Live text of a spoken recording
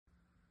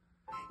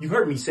You've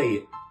heard me say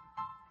it,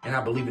 and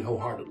I believe it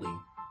wholeheartedly,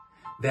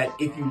 that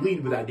if you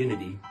lead with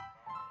identity,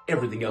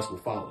 everything else will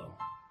follow.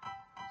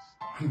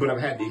 But I've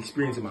had the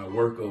experience in my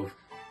work of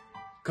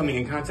coming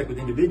in contact with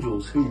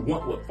individuals who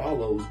want what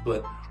follows,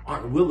 but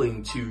aren't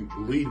willing to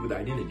lead with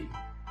identity.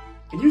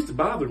 It used to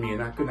bother me,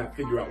 and I could not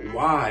figure out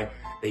why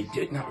they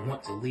did not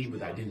want to lead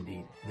with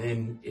identity.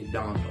 Then it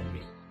dawned on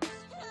me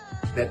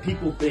that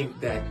people think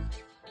that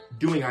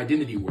doing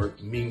identity work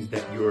means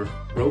that you're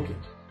broken,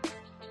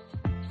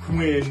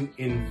 when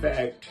in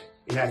fact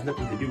it has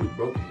nothing to do with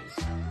brokenness,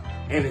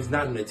 and it's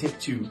not an attempt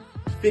to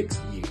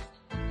fix you.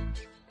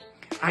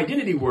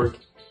 Identity work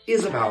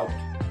is about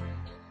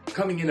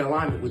coming in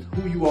alignment with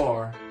who you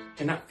are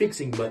and not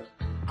fixing, but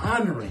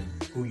honoring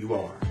who you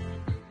are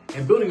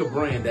and building a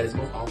brand that is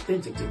most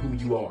authentic to who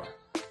you are.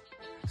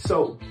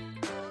 So,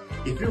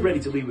 if you're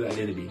ready to lead with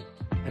identity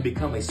and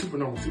become a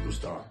supernormal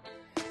superstar,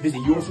 visit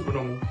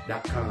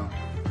yoursupernormal.com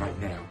right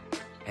now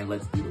and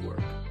let's do the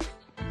work.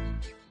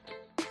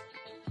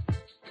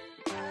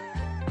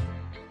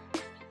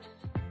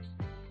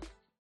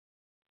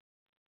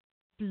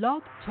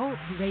 Blog Talk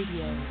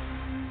Radio.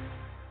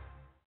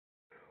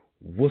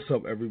 What's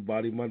up,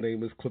 everybody? My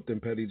name is Clifton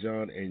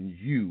Pettyjohn, and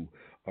you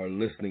are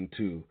listening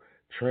to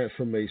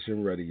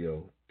Transformation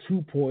Radio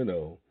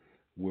 2.0,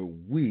 where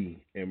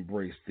we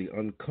embrace the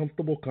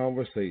uncomfortable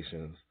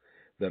conversations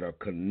that are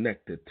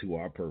connected to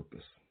our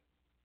purpose.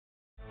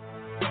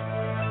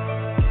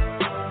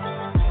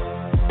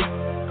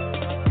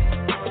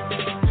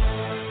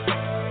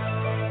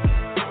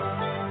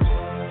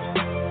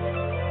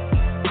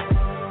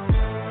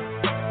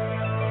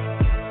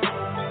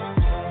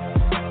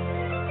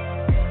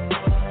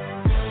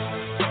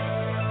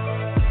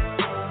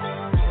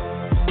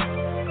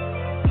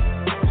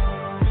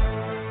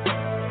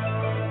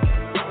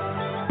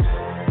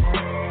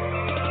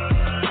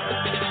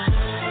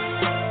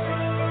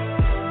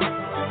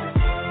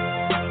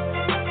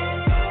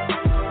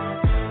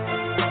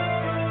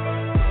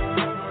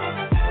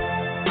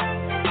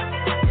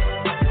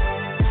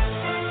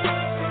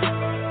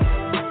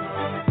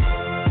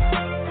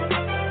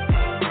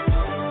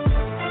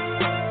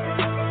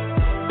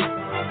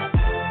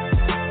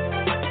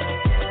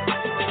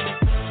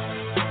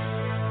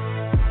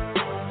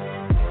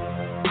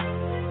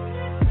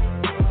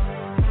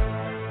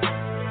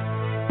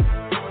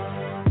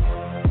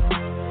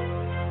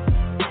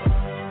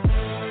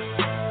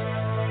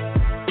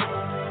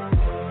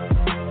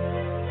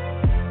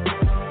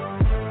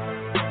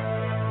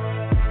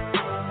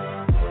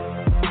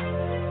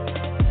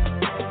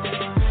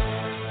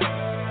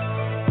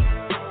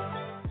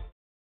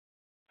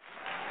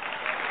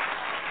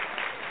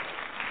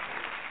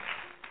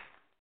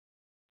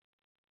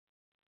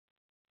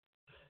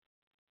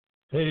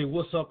 Hey,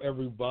 what's up,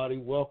 everybody?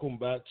 Welcome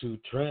back to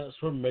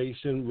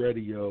Transformation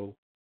Radio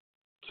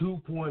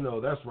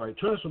 2.0. That's right,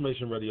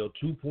 Transformation Radio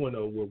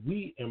 2.0, where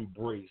we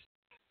embrace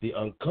the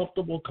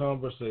uncomfortable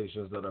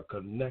conversations that are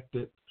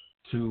connected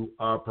to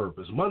our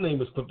purpose. My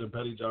name is Clifton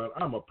Pettyjohn.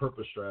 I'm a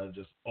purpose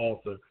strategist,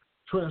 author,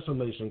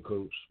 transformation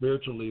coach,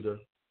 spiritual leader,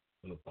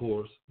 and, of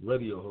course,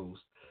 radio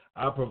host.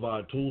 I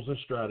provide tools and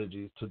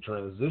strategies to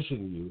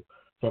transition you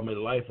from a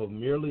life of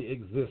merely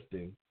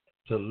existing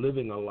to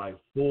living a life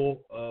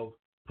full of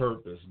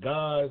purpose.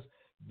 Guys,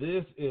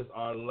 this is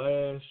our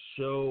last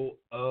show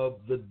of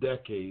the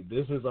decade.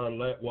 This is our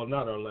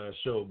not our last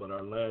show, but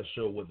our last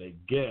show with a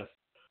guest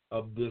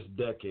of this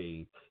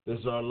decade. This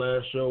is our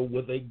last show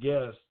with a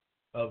guest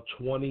of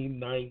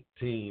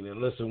 2019.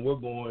 And listen, we're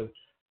going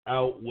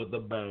out with a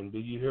bang. Do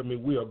you hear me?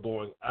 We are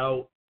going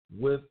out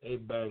with a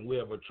bang. We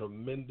have a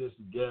tremendous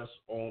guest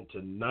on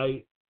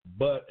tonight.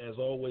 But as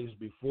always,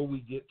 before we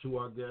get to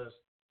our guest,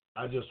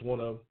 I just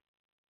want to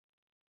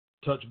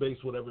touch base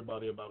with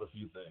everybody about a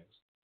few things.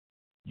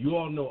 You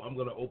all know I'm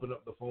going to open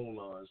up the phone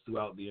lines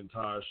throughout the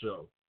entire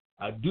show.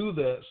 I do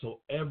that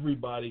so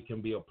everybody can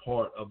be a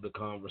part of the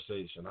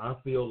conversation. I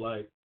feel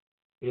like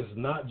it's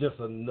not just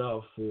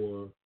enough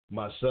for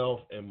myself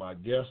and my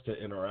guests to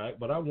interact,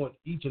 but I want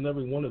each and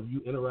every one of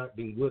you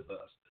interacting with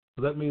us.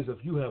 So that means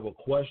if you have a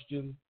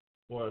question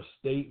or a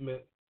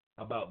statement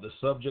about the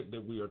subject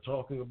that we are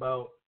talking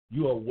about,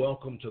 you are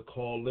welcome to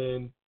call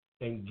in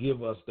and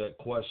give us that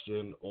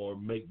question or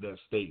make that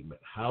statement.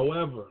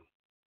 However,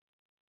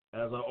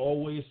 as I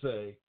always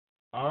say,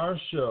 our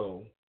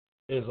show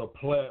is a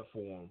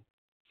platform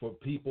for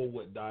people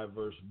with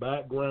diverse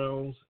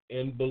backgrounds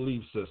and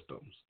belief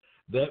systems.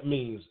 That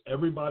means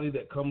everybody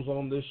that comes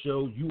on this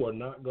show, you are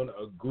not going to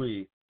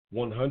agree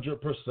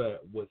 100%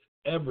 with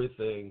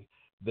everything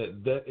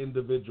that that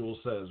individual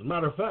says.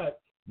 Matter of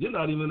fact, you're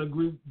not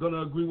even going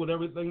to agree with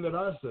everything that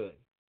I say,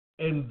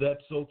 and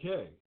that's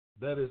okay.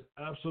 That is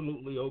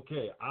absolutely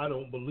okay. I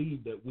don't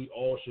believe that we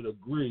all should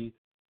agree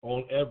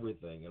on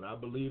everything. And I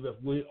believe if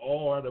we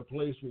all are at a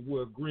place where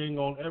we're agreeing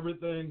on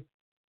everything,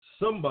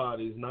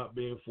 somebody's not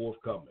being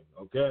forthcoming,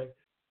 okay?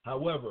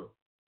 However,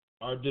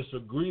 our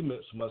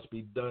disagreements must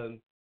be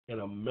done in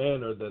a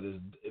manner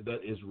that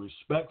is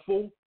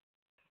respectful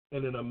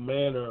and in a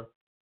manner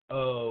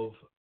of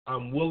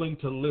I'm willing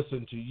to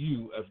listen to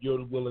you if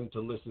you're willing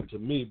to listen to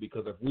me,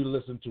 because if we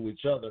listen to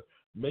each other,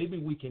 maybe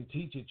we can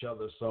teach each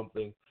other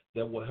something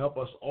that will help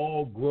us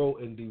all grow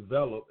and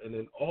develop, and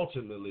then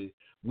ultimately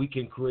we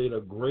can create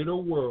a greater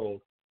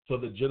world for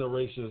the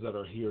generations that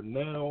are here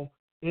now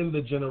and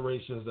the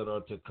generations that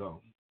are to come.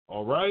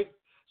 All right?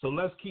 So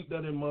let's keep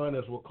that in mind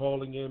as we're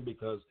calling in,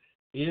 because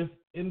if,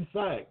 in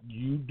fact,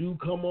 you do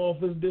come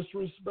off as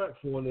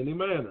disrespectful in any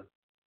manner,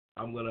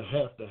 I'm going to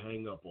have to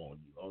hang up on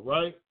you. All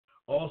right?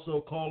 Also,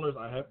 callers,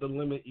 I have to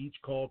limit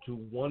each call to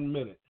 1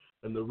 minute.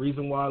 And the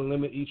reason why I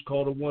limit each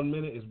call to 1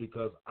 minute is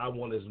because I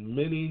want as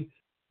many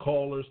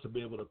callers to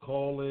be able to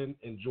call in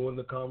and join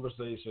the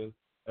conversation,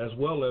 as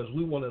well as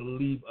we want to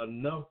leave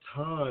enough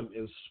time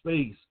and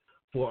space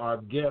for our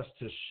guests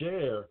to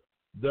share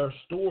their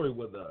story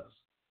with us.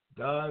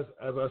 Guys,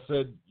 as I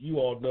said, you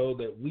all know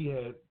that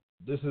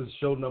this is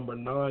show number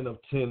 9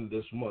 of 10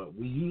 this month.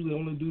 We usually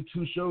only do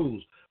 2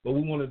 shows, but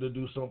we wanted to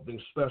do something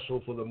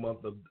special for the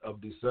month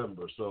of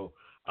December. So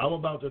I'm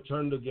about to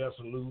turn the guest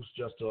loose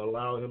just to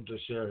allow him to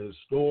share his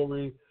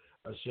story,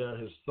 share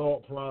his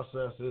thought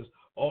processes,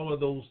 all of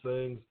those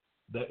things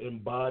that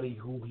embody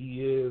who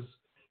he is.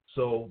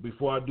 So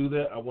before I do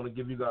that, I want to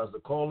give you guys the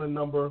call-in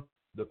number.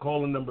 The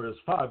call-in number is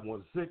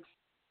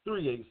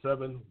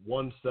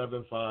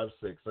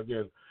 516-387-1756.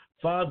 Again,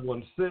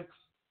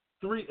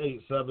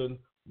 516-387-1756.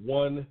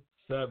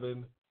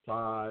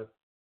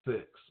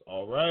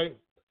 All right?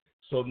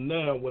 So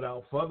now,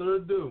 without further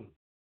ado,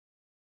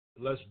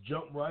 let's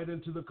jump right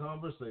into the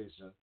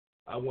conversation.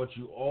 I want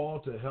you all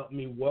to help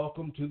me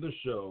welcome to the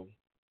show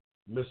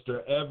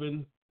Mr.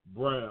 Evan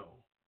Brown.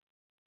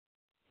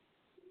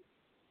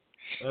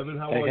 Evan,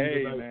 how are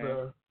you tonight, man.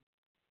 sir?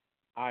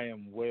 I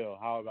am well.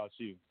 How about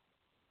you?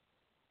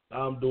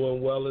 I'm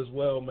doing well as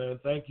well, man.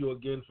 Thank you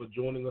again for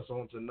joining us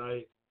on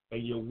tonight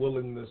and your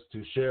willingness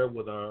to share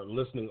with our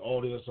listening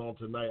audience on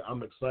tonight.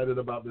 I'm excited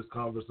about this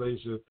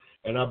conversation,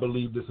 and I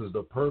believe this is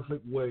the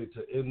perfect way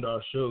to end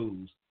our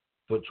shows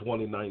for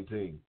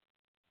 2019.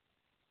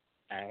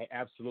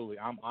 Absolutely.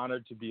 I'm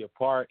honored to be a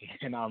part,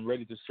 and I'm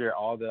ready to share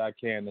all that I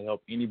can to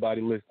help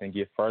anybody listening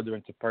get further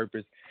into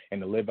purpose and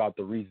to live out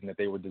the reason that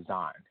they were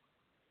designed.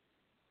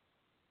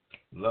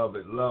 Love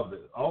it, love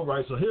it. All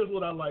right, so here's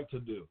what I like to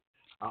do.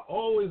 I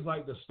always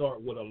like to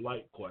start with a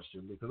light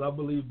question, because I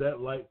believe that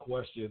light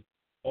question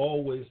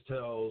always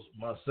tells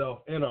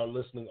myself and our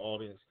listening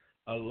audience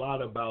a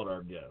lot about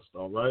our guest,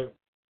 all right?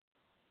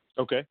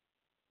 Okay.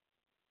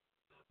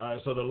 All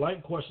right, so the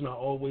light question I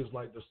always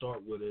like to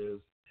start with is,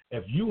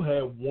 if you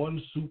had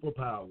one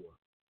superpower,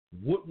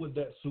 what would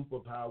that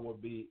superpower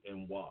be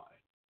and why?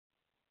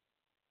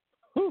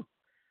 Whew.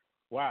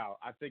 Wow.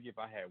 I think if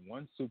I had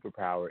one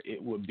superpower,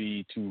 it would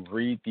be to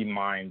read the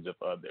minds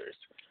of others.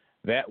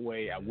 That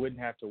way I wouldn't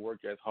have to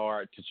work as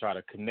hard to try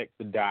to connect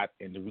the dots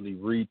and to really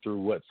read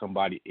through what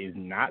somebody is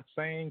not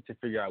saying to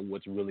figure out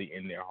what's really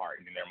in their heart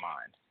and in their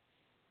mind.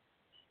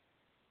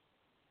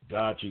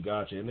 Gotcha.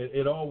 And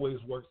it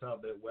always works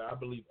out that way. I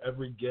believe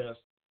every guest,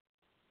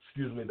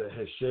 that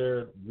has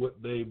shared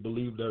what they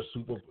believe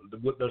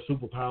what their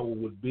superpower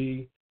would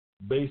be,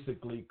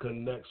 basically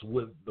connects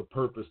with the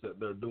purpose that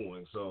they're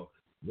doing. So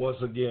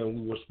once again,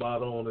 we were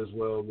spot on as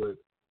well with,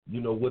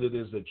 what it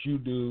is that you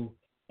do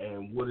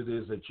and what it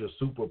is that your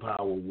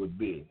superpower would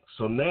be.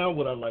 So now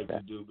what I like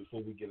to do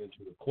before we get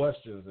into the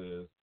questions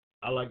is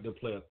I like to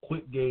play a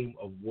quick game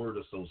of word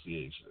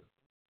association.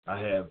 I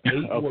have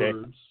 8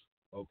 words,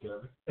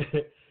 okay?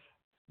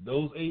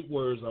 Those 8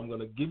 words, I'm going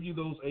to give you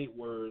those 8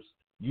 words.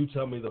 You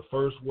tell me the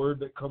first word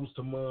that comes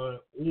to mind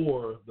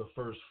or the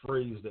first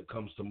phrase that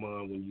comes to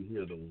mind when you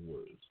hear those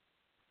words.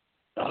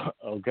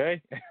 Okay.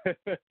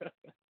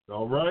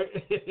 All right?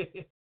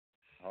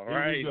 All Here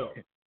right. we go.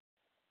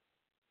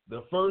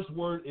 The first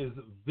word is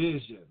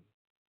vision.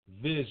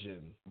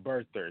 Vision.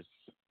 Birthers.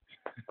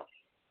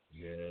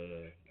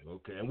 Yeah.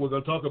 Okay. And we're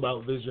going to talk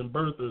about vision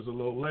birthers a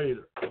little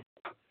later.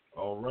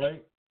 All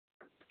right.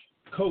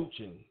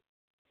 Coaching.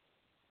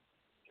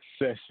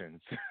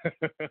 Sessions.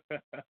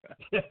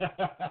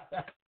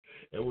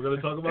 And we're going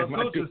to talk about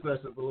coaching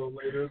sessions a little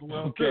later as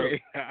well,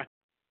 okay.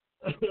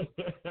 too.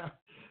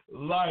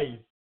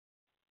 Life.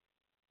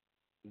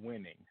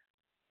 Winning.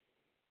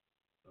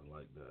 I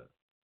like that.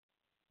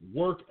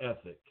 Work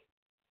ethic.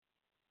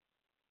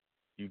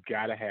 You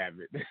got to have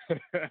it.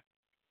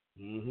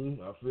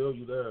 I feel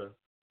you there.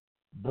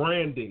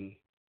 Branding.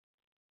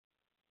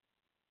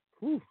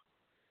 Whew.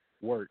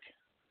 Work.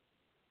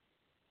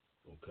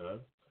 Okay.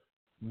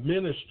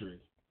 Ministry.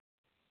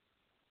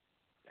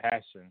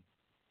 Passion.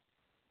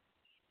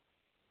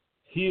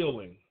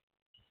 Healing.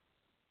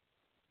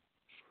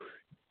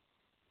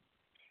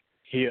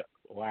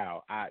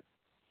 Wow.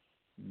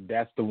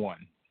 That's the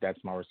one. That's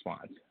my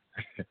response.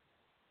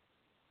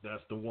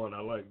 That's the one.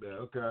 I like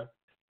that. Okay.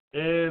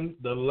 And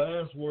the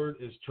last word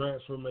is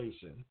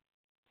transformation.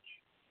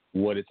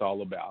 What it's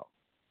all about.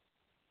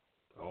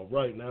 All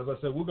right. Now, as I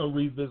said, we're going to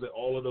revisit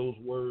all of those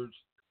words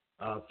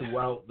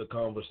throughout the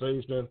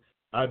conversation.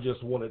 I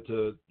just wanted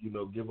to,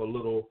 give a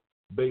little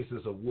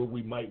basis of where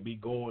we might be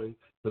going,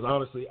 because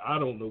honestly, I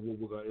don't know where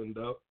we're going to end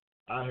up.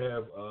 I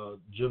have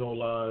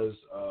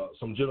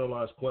some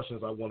generalized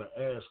questions I want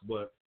to ask,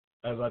 but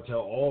as I tell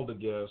all the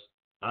guests,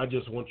 I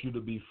just want you to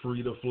be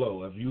free to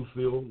flow. If you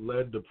feel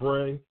led to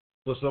pray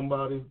for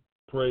somebody,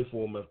 pray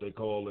for them if they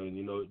call in.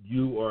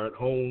 You are at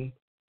home.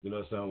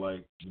 It sounds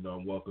like,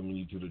 I'm welcoming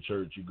you to the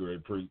church. You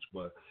great preach,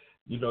 but,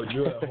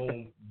 you're at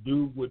home.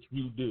 Do what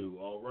you do,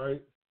 all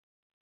right?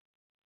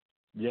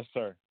 Yes,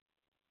 sir.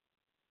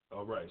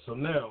 All right. So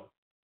now,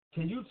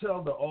 can you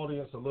tell the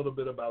audience a little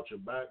bit about your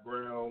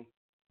background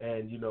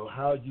and,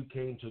 how you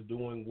came to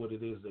doing what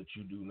it is that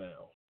you do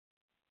now?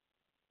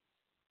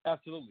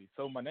 Absolutely.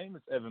 So my name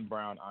is Evan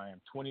Brown. I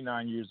am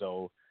 29 years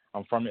old.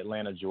 I'm from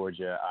Atlanta,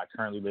 Georgia. I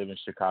currently live in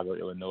Chicago,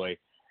 Illinois.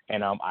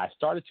 And I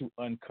started to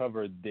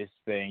uncover this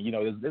thing.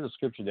 There's a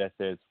scripture that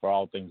says, for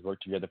all things work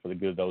together for the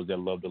good of those that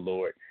love the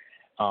Lord.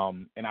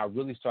 And I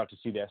really started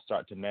to see that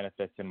start to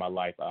manifest in my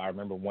life. I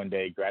remember one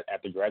day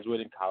after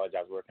graduating college,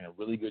 I was working a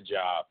really good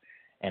job.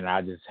 And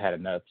I just had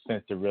enough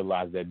sense to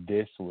realize that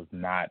this was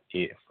not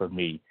it for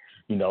me.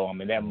 In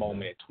that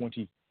moment at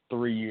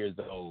 23 years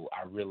old,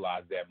 I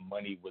realized that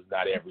money was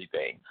not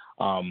everything.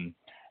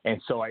 And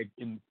so it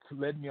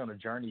led me on a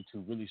journey to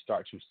really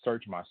start to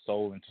search my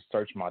soul and to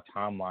search my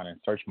timeline and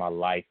search my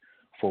life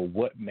for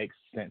what makes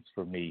sense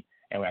for me.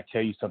 And when I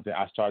tell you something,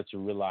 I started to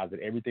realize that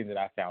everything that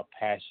I found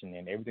passion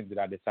in, everything that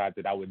I decided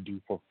that I would do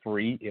for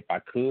free if I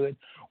could,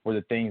 were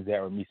the things that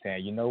were me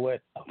saying, you know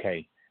what,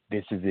 okay,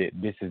 this is it.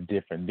 This is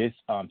different. This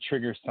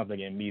triggers something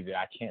in me that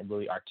I can't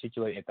really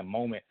articulate at the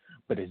moment,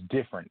 but it's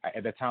different.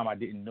 At the time, I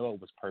didn't know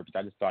it was purpose.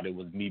 I just thought it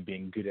was me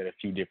being good at a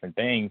few different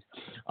things.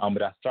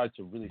 But I started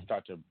to really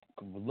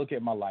look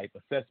at my life,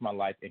 assess my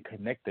life, and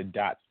connect the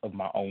dots of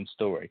my own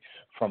story,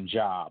 from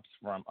jobs,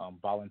 from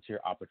volunteer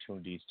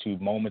opportunities, to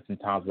moments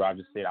and times where I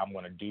just said I'm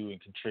going to do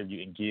and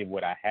contribute and give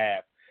what I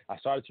have. I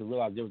started to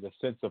realize there was a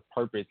sense of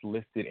purpose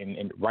listed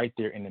and right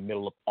there in the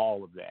middle of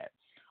all of that.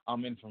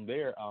 And from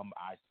there,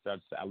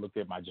 I looked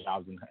at my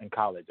jobs in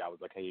college. I was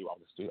like, hey,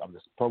 I was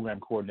a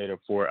program coordinator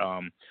for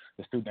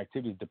the student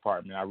activities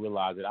department. I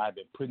realized that I had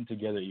been putting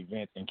together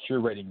events and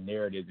curating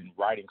narratives and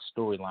writing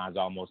storylines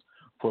almost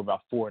for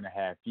about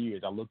 4.5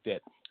 years. I looked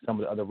at some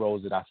of the other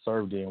roles that I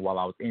served in while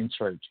I was in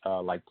church,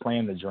 like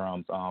playing the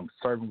drums,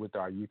 serving with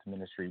our youth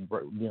ministry,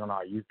 being on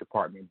our youth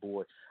department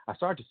board. I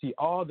started to see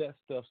all that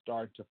stuff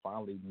start to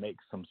finally make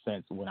some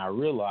sense when I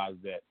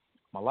realized that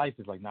my life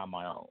is like not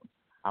my own.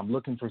 I'm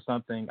looking for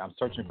something, I'm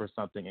searching for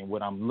something, and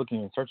what I'm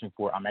looking and searching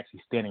for, I'm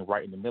actually standing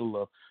right in the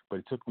middle of. But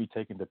it took me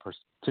taking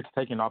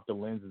off the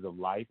lenses of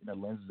life and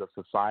the lenses of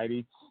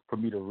society for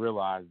me to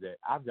realize that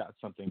I've got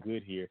something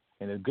good here,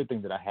 and the good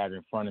thing that I have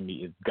in front of me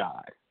is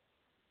God.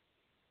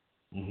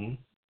 Mm-hmm.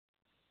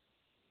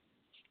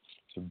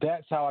 So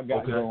that's how I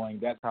got going.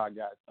 That's how I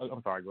got.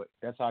 I'm sorry. Go ahead.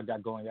 That's how I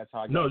got going. That's how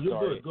I got started. No,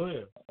 you're good. Go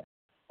ahead.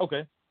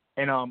 Okay.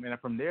 And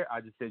from there,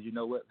 I just said, you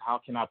know what? How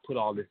can I put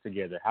all this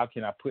together? How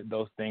can I put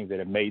those things that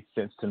have made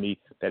sense to me,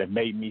 that have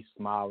made me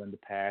smile in the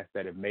past,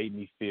 that have made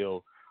me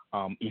feel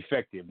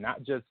effective,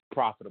 not just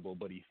profitable,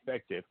 but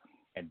effective?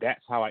 And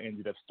that's how I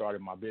ended up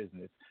starting my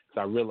business.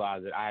 So I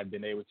realized that I had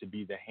been able to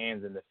be the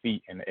hands and the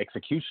feet and the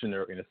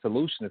executioner and the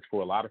solutionist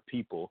for a lot of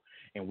people.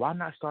 And why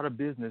not start a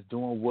business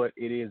doing what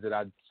it is that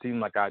I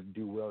seem like I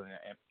do well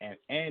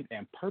and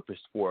am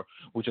purposed for,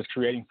 which is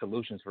creating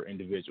solutions for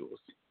individuals.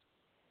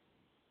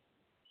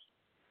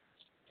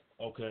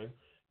 Okay.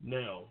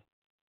 Now,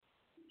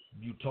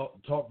 you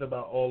talked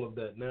about all of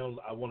that. Now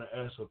I want to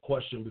ask a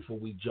question before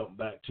we jump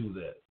back to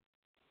that.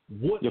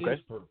 What is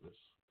purpose?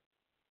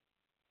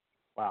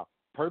 Wow.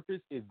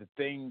 Purpose is the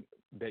thing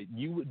that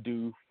you would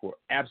do for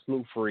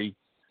absolute free,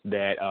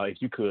 that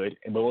if you could,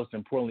 and most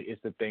importantly,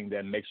 it's the thing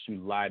that makes you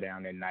lie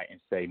down at night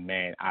and say,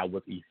 man, I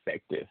was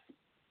effective.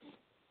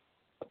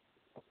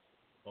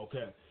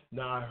 Okay.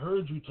 Now, I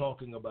heard you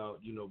talking about,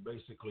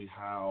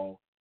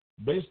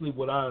 basically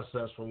what I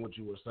assessed from what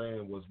you were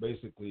saying was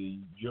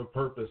basically your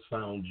purpose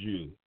found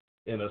you,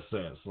 in a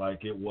sense.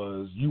 Like it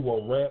was, you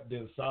were wrapped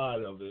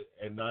inside of it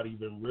and not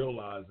even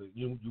realize it.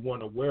 You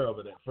weren't aware of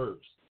it at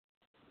first.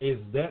 Is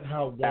that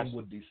how one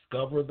would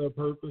discover their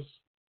purpose?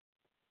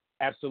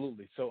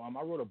 Absolutely. So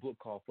I wrote a book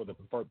called For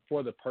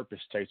the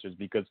Purpose Chasers,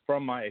 because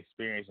from my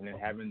experience and then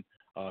having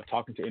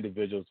talking to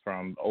individuals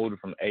from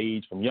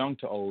young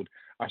to old,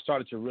 I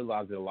started to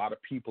realize that a lot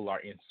of people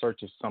are in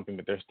search of something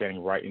that they're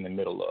standing right in the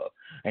middle of.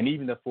 And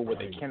even for what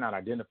they cannot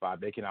identify,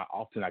 they cannot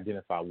often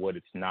identify what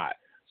it's not.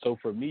 So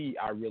for me,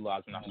 I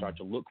realized when I started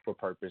to look for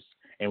purpose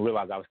and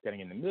realized I was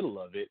standing in the middle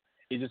of it,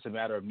 it's just a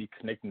matter of me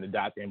connecting the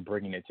dots and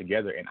bringing it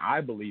together. And I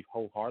believe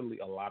wholeheartedly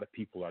a lot of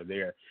people are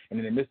there. And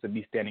in the midst of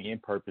me standing in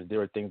purpose,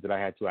 there are things that I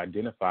had to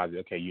identify that,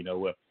 okay, you know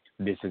what,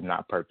 this is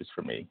not purpose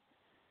for me.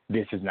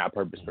 This is not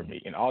purpose for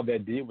me. And all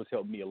that did was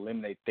help me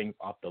eliminate things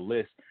off the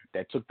list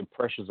that took the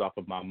pressures off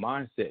of my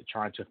mindset,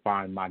 trying to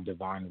find my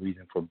divine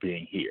reason for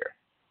being here.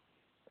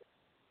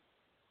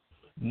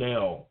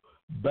 Now,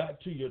 back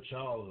to your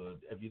childhood.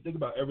 If you think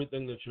about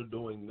everything that you're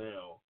doing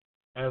now,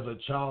 as a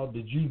child,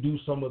 did you do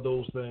some of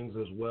those things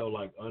as well,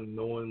 like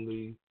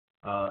unknowingly,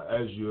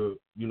 as you're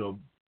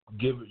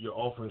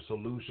offering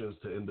solutions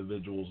to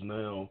individuals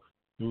now?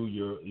 through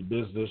your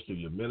business, through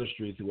your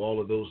ministry, through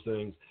all of those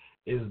things.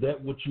 Is that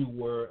what you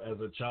were as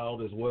a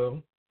child as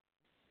well?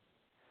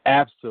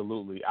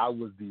 Absolutely. I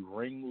was the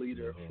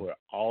ringleader for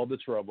all the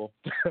trouble.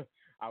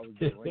 I was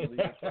the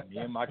ringleader for me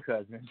and my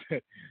cousins.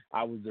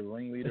 I was the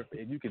ringleader.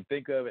 If you can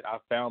think of it, I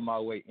found my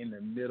way in the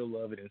middle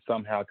of it and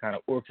somehow kind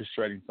of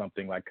orchestrating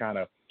something like kind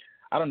of,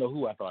 I don't know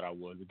who I thought I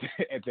was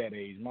at that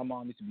age. My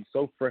mom used to be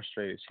so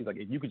frustrated. She's like,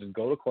 if you could just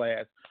go to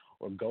class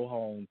or go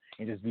home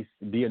and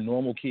just be a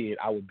normal kid,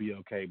 I would be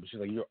okay. But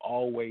she's like, you're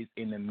always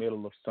in the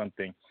middle of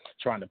something,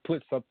 trying to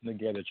put something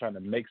together, trying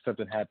to make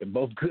something happen,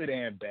 both good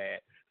and bad.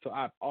 So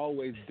I've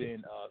always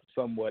been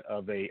somewhat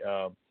of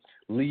a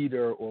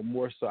leader, or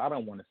more so, I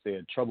don't want to say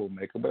a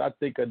troublemaker, but I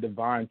think a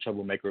divine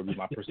troublemaker would be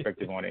my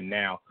perspective on it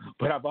now.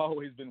 But I've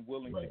always been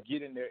willing to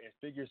get in there and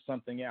figure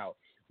something out,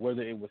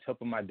 whether it was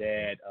helping my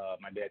dad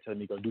telling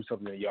me to go do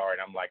something in the yard,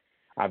 and I'm like,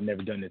 I've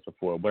never done this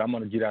before, but I'm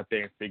going to get out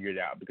there and figure it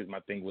out, because my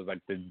thing was like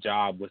the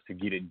job was to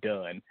get it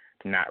done,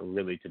 not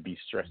really to be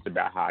stressed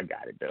about how I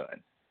got it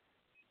done.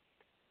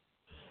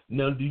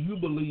 Now, do you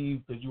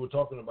believe that you were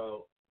talking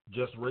about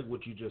just right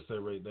what you just said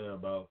right there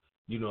about,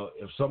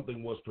 if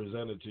something was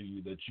presented to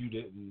you that you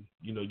didn't,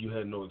 you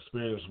had no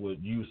experience with,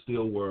 you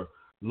still were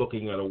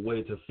looking at a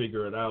way to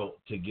figure it out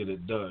to get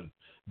it done.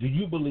 Do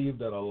you believe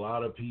that a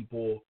lot of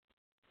people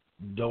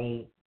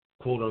don't,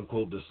 quote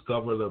unquote,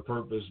 discover their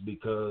purpose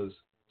because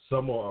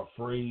some are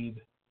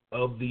afraid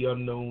of the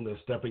unknown and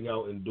stepping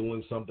out and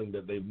doing something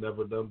that they've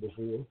never done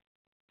before?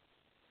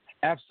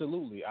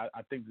 Absolutely. I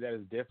think that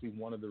is definitely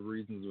one of the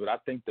reasons, but I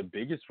think the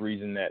biggest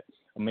reason that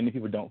many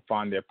people don't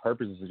find their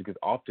purpose is because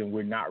often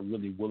we're not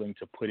really willing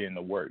to put in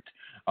the work.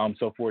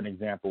 So for an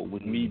example,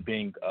 with me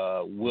being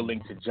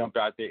willing to jump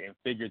out there and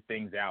figure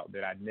things out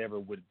that I never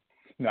would,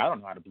 I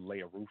don't know how to lay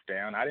a roof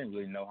down. I didn't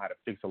really know how to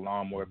fix a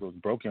lawnmower if it was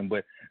broken,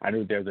 but I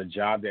knew there was a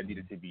job that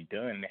needed to be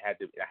done, and I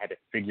had to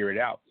figure it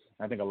out.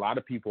 I think a lot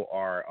of people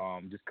are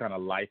just kind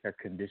of, life has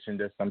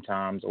conditioned us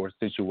sometimes, or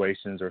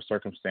situations or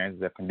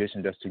circumstances have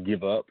conditioned us to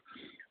give up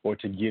or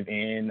to give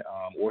in,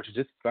 or to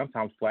just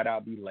sometimes flat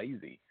out be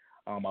lazy.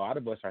 A lot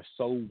of us are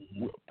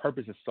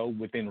purpose is so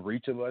within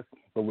reach of us,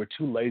 but we're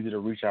too lazy to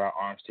reach out our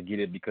arms to get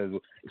it, because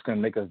it's going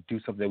to make us do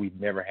something that we've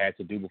never had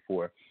to do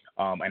before.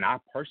 And I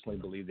personally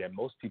believe that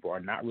most people are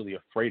not really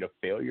afraid of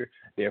failure.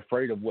 They're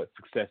afraid of what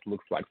success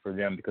looks like for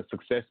them, because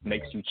success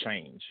makes you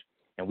change.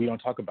 And we don't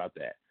talk about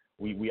that.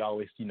 We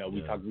always,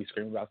 we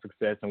scream about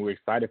success and we're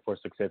excited for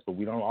success, but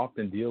we don't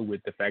often deal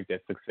with the fact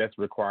that success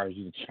requires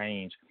you to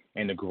change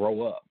and to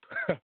grow up.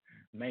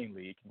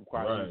 Mainly, it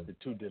requires you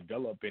to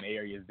develop in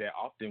areas that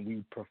often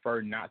we prefer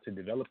not to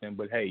develop in.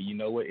 But hey, you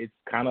know what? It's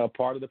kind of a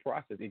part of the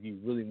process if you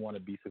really want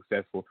to be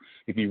successful,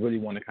 if you really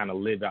want to kind of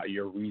live out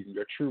your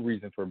true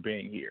reason for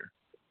being here.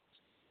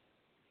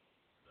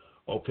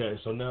 Okay,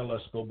 so now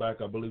let's go back.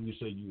 I believe you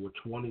said you were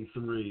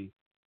 23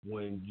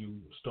 when you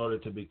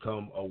started to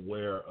become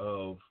aware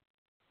of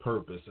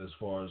purpose as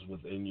far as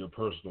within your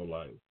personal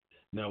life.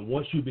 Now,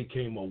 once you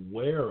became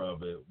aware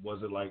of it,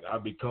 was it like I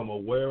become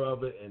aware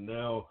of it and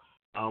now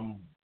I'm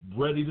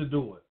ready to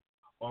do it?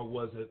 Or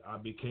was it I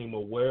became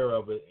aware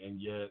of it and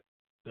yet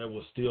there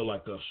was still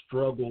like a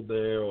struggle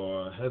there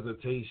or a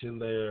hesitation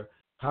there?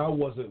 How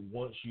was it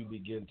once you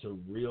begin to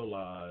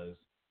realize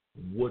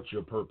what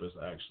your purpose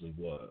actually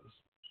was?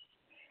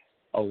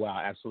 Oh,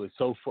 wow, absolutely.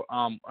 So for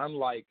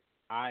unlike,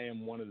 I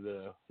am one of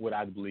what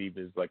I believe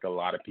is like a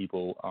lot of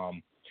people,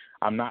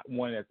 I'm not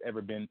one that's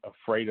ever been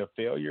afraid of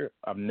failure.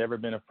 I've never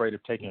been afraid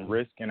of taking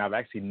risk, and I've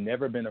actually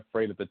never been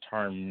afraid of the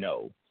term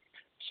no.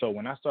 So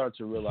when I started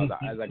to realize,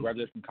 as I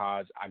graduated from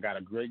college, I got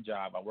a great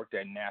job. I worked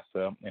at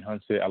NASA in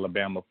Huntsville,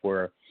 Alabama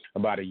for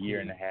about a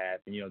year and a half.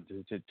 And,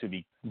 to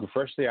be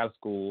freshly out of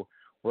school,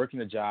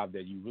 working a job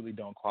that you really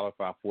don't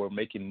qualify for,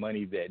 making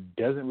money that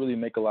doesn't really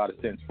make a lot of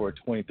sense for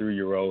a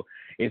 23-year-old,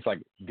 it's like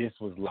this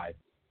was life.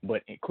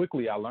 But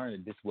quickly I learned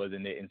that this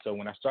wasn't it. And so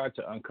when I started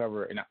to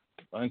uncover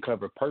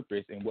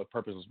purpose and what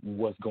purpose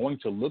was going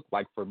to look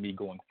like for me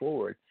going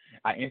forward,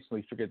 I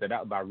instantly figured that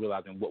out by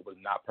realizing what was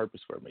not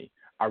purpose for me.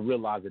 I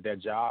realized that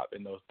job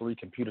and those 3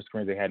 computer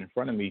screens they had in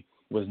front of me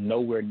was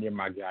nowhere near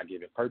my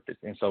God-given purpose.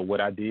 And so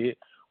what I did,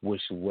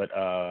 which what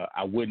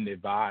I wouldn't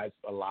advise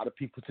a lot of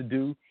people to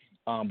do,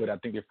 but I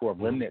think for a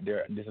remnant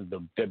there, this is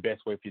the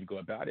best way for you to go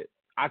about it.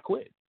 I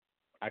quit.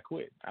 I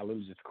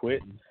literally just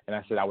quit. And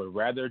I said I would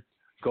rather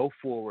go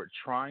forward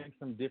trying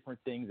some different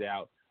things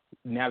out.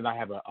 Now that I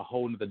have a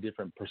whole other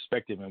different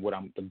perspective and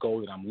the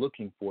goal that I'm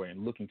looking for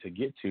and looking to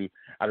get to,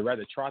 I'd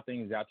rather try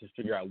things out to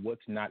figure out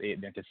what's not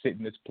it than to sit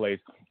in this place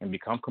and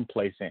become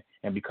complacent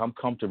and become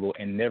comfortable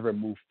and never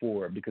move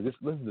forward. Because this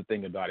is the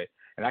thing about it,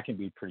 and I can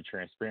be pretty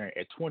transparent.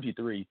 At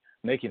 23,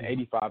 making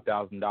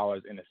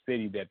 $85,000 in a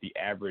city that the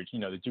average,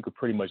 that you could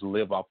pretty much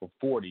live off of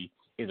 40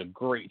 is a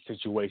great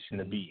situation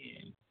to be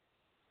in.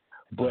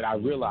 But I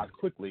realized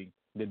quickly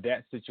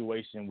that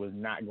situation was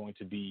not going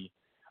to be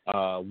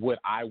what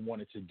I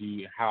wanted to do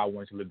and how I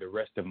wanted to live the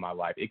rest of my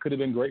life. It could have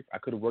been great. I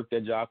could have worked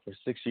that job for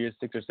 6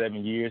 or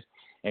 7 years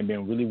and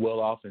been really well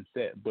off and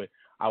set. But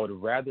I would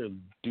rather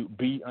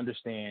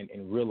understand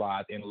and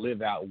realize and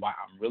live out why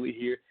I'm really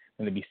here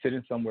than to be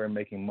sitting somewhere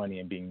making money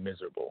and being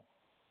miserable.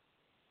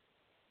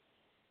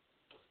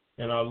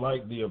 And I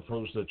like the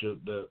approach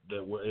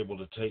that we're able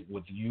to take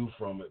with you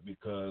from it,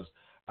 because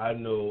I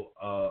know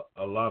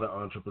a lot of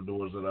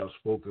entrepreneurs that I've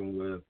spoken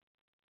with,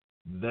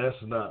 that's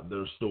not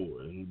their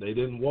story. And they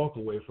didn't walk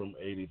away from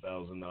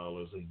 $80,000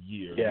 a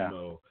year. Yeah.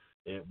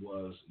 It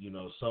was,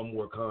 some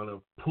were kind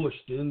of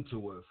pushed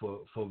into it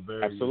for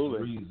various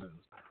Absolutely.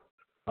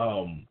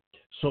 reasons.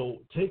 So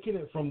taking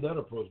it from that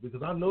approach,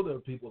 because I know there are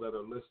people that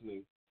are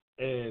listening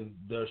and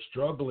they're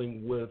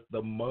struggling with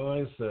the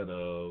mindset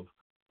of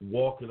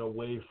walking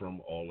away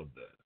from all of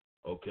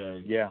that.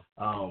 Okay. Yeah.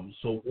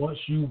 So once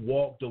you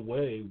walked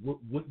away,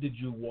 what did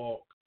you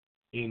walk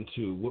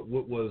into?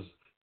 What was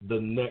the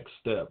next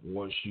step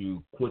once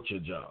you quit your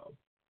job?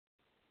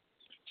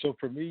 So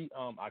for me,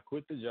 I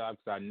quit the job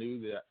because I knew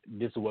that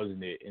this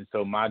wasn't it. And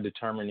so my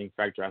determining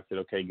factor, I said,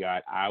 okay,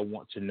 God, I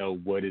want to know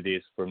what it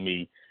is for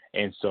me.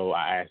 And so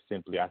I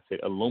said,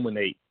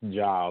 illuminate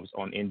jobs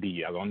on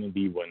Indeed. I was on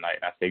Indeed one night.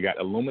 I said, God,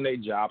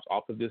 illuminate jobs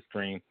off of this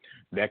screen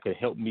that could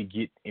help me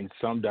get in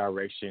some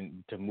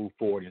direction to move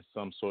forward in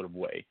some sort of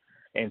way.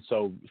 And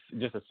so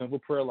just a simple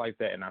prayer like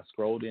that, and I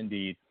scrolled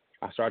Indeed.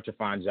 I started to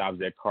find jobs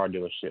at car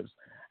dealerships.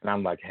 And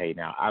I'm like, hey,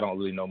 now, I don't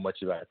really know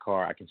much about a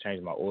car. I can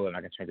change my oil and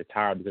I can change the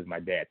tire because my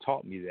dad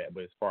taught me that.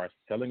 But as far as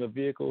selling a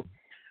vehicle,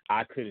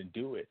 I couldn't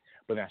do it.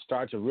 But I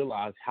started to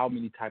realize how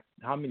many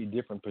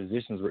different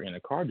positions were in a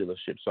car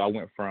dealership. So I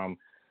went from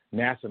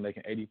NASA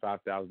making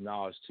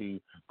 $85,000 to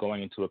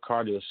going into a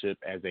car dealership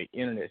as an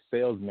internet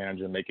sales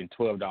manager making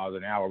 $12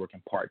 an hour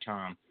working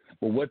part-time.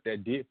 But what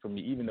that did for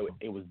me, even though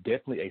it was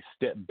definitely a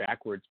step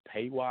backwards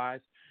pay-wise,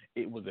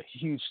 it was a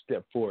huge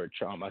step forward,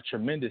 a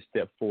tremendous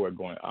step forward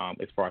going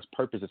as far as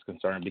purpose is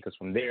concerned, because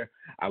from there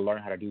I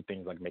learned how to do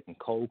things like making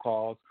cold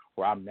calls,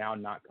 where I'm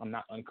not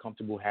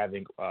uncomfortable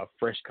having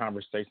fresh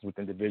conversations with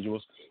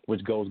individuals,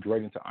 which goes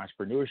great into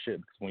entrepreneurship,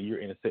 because when you're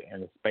in a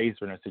space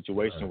or in a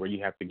situation where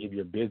you have to give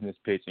your business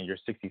pitch in your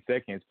 60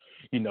 seconds,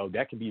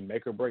 that can be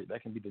make or break.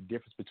 That can be the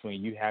difference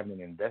between you having an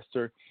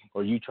investor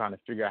or you trying to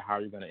figure out how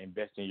you're going to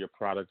invest in your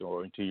product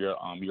or into your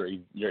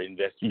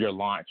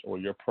launch or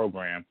your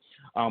program.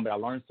 But I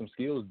learned some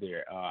skills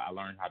there. I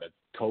learned how to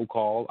cold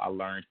call. I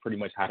learned pretty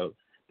much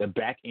the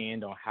back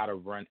end on how to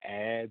run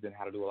ads and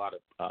how to do a lot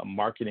of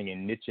marketing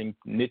and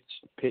niche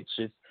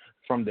pitches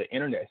from the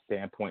internet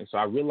standpoint. So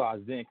I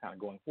realized then, kind of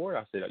going forward,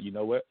 I said, you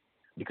know what?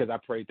 Because I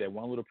prayed that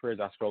one little prayer as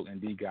I scrolled,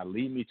 indeed, God,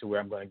 lead me to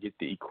where I'm going to get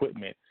the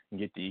equipment and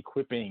get the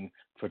equipping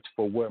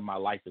for where my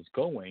life is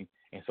going.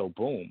 And so,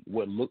 boom,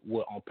 what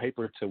on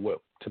paper to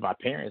my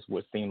parents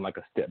would seem like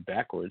a step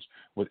backwards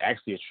was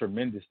actually a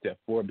tremendous step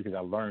forward, because I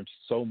learned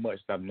so much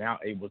that I'm now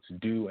able to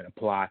do and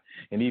apply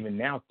and even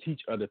now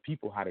teach other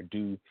people how to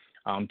do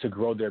to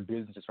grow their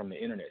businesses from the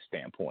internet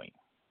standpoint.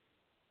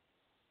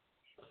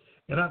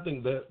 And I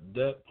think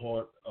that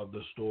part of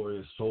the story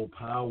is so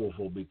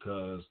powerful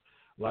because,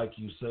 like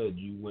you said,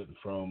 you went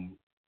from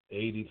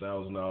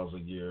 $80,000 a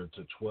year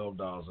to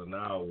 $12 an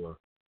hour,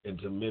 and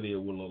to many it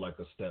will look like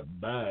a step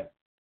back.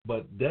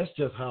 But that's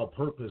just how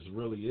purpose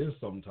really is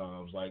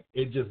sometimes. Like,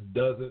 it just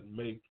doesn't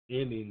make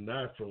any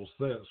natural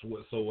sense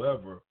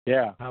whatsoever.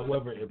 Yeah.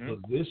 However, it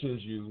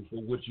positions you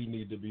for what you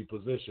need to be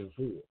positioned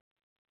for.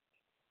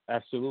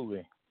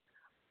 Absolutely.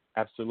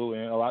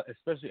 And a lot,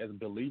 especially as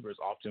believers,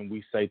 often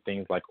we say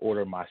things like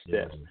order my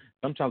steps. Yeah.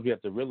 Sometimes we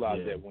have to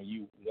realize that when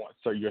you want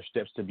your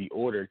steps to be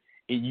ordered,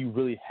 you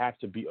really have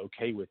to be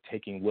okay with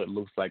taking what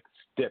looks like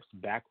steps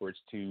backwards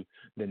to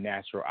the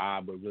natural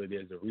eye, but really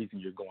there's a reason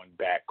you're going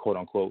back, quote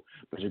unquote,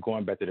 but you're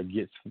going back to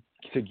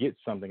get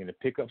something and to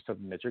pick up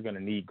something that you're going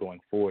to need going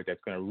forward that's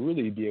going to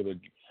really be able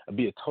to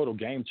be a total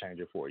game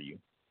changer for you.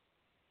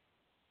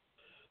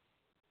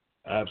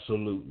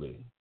 Absolutely.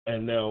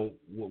 And now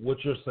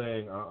what you're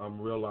saying, I'm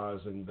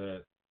realizing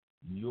that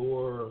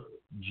your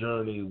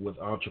journey with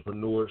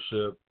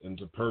entrepreneurship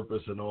into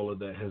purpose and all of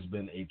that has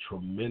been a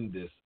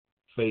tremendous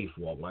faith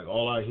walk. Like,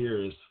 all I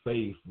hear is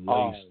faith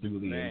laced through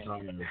the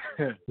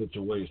entire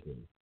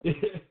situation.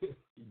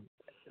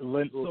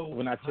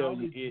 When I tell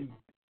you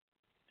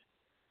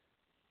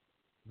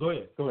Go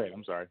ahead.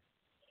 I'm sorry.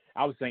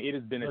 I was saying it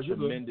has been a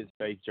tremendous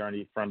faith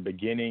journey from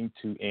beginning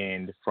to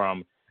end.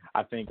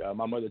 I think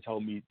my mother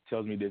tells me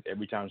this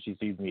every time she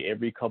sees me.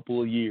 Every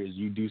couple of years,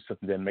 you do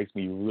something that makes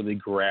me really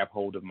grab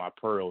hold of my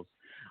pearls.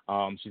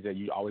 She said,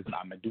 I'm going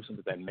to do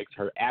something that makes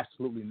her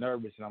absolutely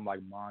nervous. And I'm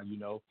like, Mom,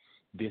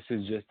 this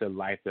is just the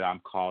life that I'm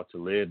called to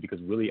live,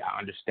 because really I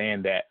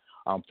understand that,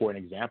 for an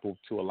example,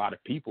 to a lot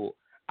of people,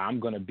 I'm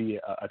going to be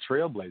a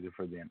trailblazer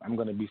for them. I'm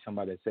going to be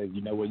somebody that says,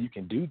 you know what, you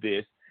can do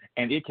this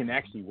and it can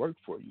actually work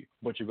for you,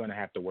 but you're going to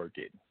have to work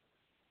it.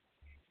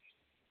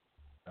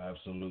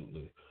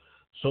 Absolutely.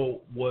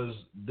 So was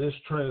this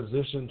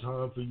transition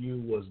time for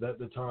you, was that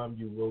the time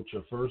you wrote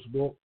your first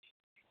book?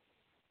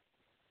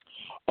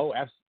 Oh,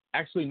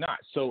 actually not.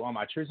 So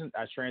I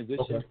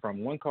transitioned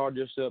from one car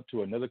dealership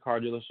to another car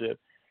dealership,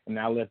 and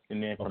I left.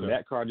 And then from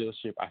that car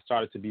dealership, I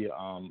started to be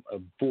a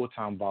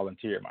full-time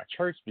volunteer at my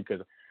church,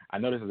 because I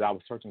noticed as I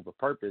was searching for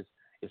purpose,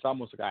 it's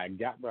almost like I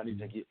got what I need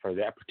to get for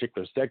that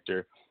particular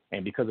sector.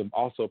 And because of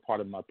also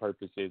part of my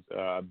purpose is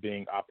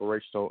being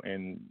operational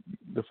in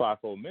the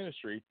fivefold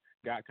ministry,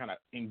 God kind of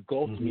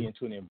engulfed me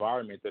into an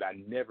environment that I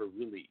never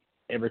really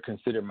ever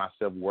considered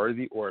myself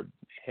worthy or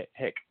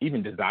heck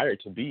even desired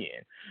to be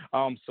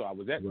in. So I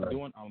was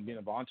being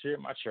a volunteer at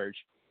my church.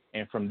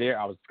 And from there,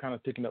 I was kind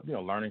of picking up,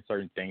 learning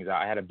certain things.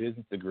 I had a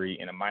business degree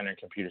and a minor in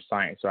computer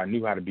science, so I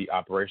knew how to be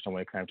operational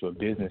when it came to a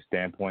business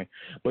standpoint,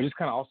 but just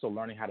kind of also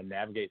learning how to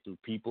navigate through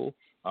people,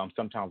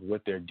 sometimes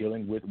what they're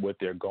dealing with, what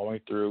they're going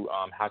through,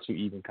 how to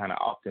even kind of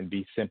often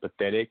be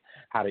sympathetic,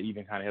 how to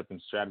even kind of help them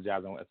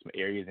strategize on some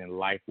areas in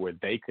life where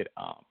they could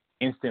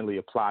instantly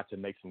apply to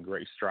make some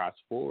great strides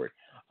forward.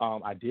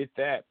 I did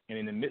that, and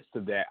in the midst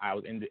of that, I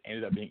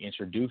ended up being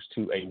introduced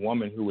to a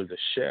woman who was a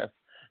chef.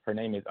 Her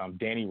name is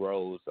Danny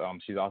Rose.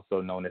 She's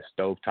also known as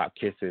Stovetop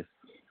Kisses.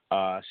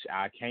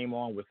 I came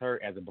on with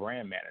her as a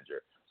brand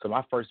manager. So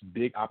my first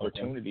big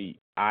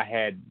opportunity, I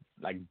had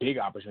big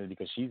opportunity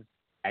because she's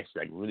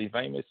actually really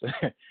famous.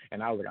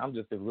 And I was I'm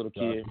just this little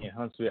kid in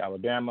Huntsville,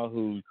 Alabama,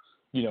 who,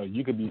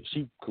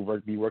 she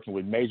could be working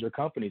with major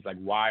companies.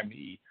 Why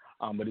me?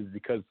 But it's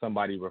because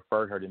somebody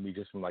referred her to me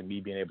just from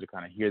me being able to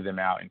kind of hear them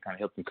out and kind of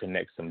help them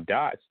connect some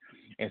dots.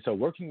 And so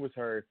working with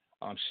her,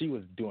 she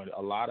was doing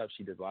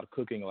she does a lot of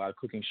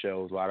cooking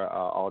shows, a lot of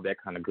all that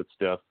kind of good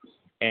stuff.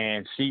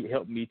 And she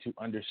helped me to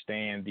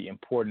understand the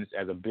importance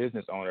as a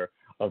business owner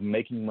of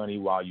making money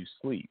while you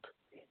sleep.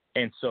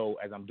 And so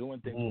as I'm doing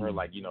things for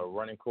her,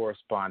 running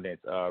correspondence,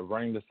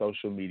 running the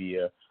social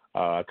media,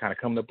 kind of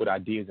coming up with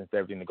ideas and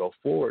everything to go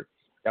forward,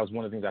 that was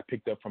one of the things I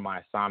picked up from my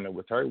assignment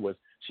with her was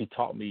she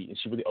taught me and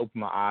she really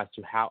opened my eyes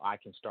to how I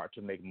can start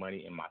to make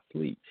money in my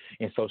sleep.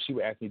 And so she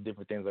would ask me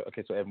different things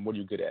okay, so Evan, what are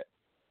you good at?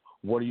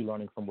 What are you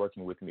learning from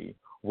working with me?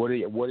 What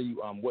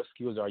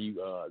skills are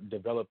you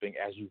developing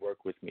as you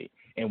work with me?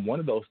 And one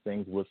of those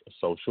things was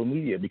social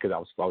media because I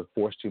was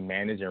forced to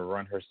manage and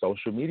run her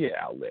social media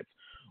outlets.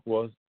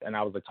 And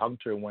I was talking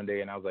to her one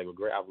day, and I was like, well,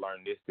 great, I've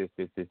learned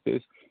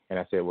this. And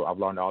I said, well, I've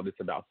learned all this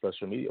about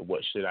social media.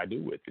 What should I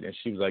do with it? And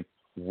she was like,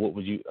 what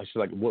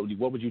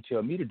would you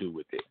tell me to do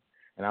with it?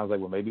 And I was like,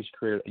 well, maybe you should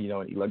create,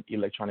 an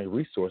electronic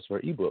resource for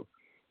an ebook.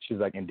 She's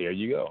like, and there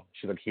you go.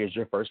 She's like, here's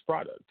your first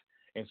product.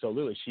 And so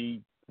literally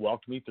she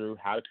walked me through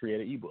how to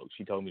create an ebook.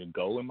 She told me to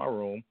go in my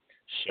room,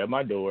 shut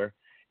my door,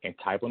 and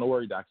type on a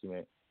Word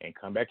document and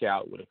come back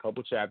out with a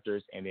couple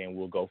chapters, and then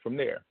we'll go from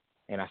there.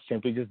 And I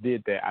simply just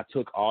did that. I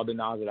took all the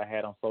knowledge that I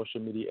had on social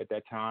media at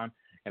that time,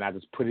 and I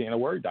just put it in a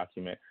Word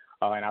document.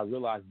 And I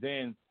realized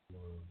then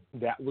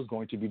that was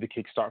going to be the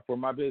kickstart for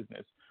my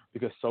business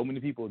because so many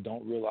people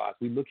don't realize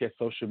we look at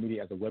social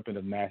media as a weapon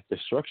of mass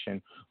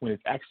destruction when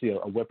it's actually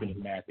a weapon of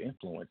mass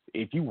influence.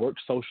 If you work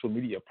social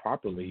media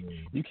properly,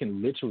 you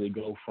can literally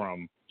go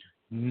from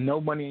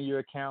no money in your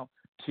account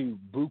to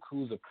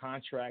bukus of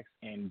contracts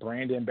and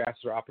brand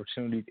ambassador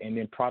opportunities and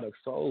then products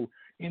sold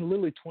in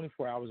literally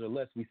 24 hours or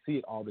less. We see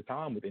it all the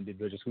time with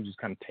individuals who just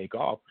kind of take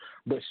off.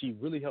 But she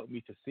really helped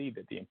me to see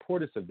that the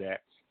importance of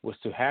that was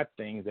to have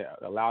things that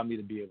allowed me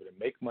to be able to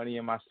make money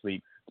in my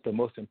sleep, but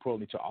most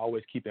importantly, to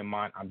always keep in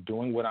mind I'm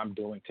doing what I'm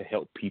doing to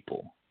help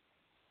people.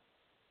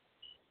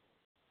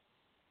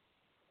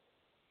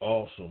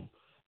 Awesome.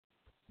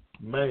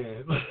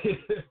 Man,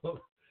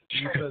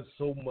 you said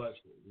so much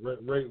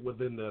right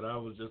within that. I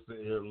was just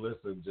sitting here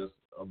listening, just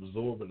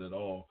absorbing it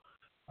all.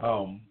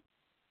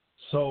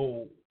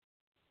 So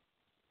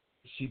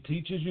she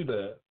teaches you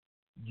that.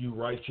 You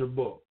write your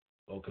book,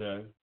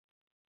 okay?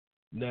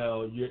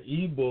 Now, your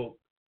ebook,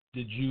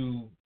 did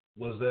you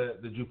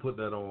put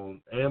that on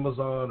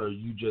Amazon or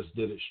you just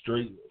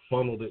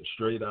funneled it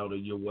straight out of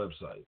your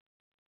website?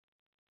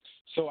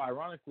 So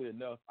ironically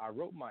enough, I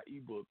wrote my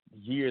ebook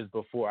years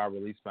before I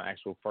released my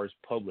actual first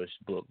published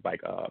book,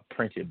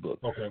 printed book.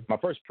 Okay. My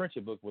first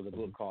printed book was a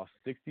book called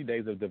 60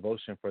 Days of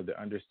Devotion for the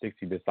Under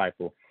 60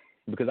 Disciple.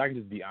 Because I can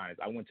just be honest,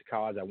 I went to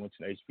college, I went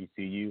to an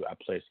HBCU, I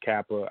played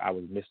Kappa, I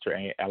was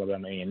Mr.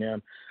 Alabama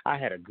A&M. I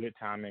had a good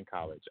time in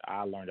college.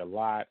 I learned a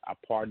lot, I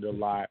partied a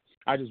lot.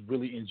 I just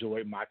really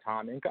enjoyed my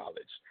time in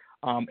college.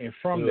 And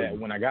from that,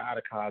 when I got out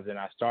of college and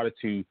I started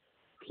to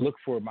look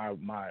for my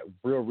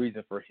real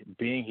reason for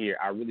being here,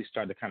 I really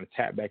started to kind of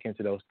tap back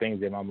into those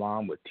things that my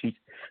mom would teach.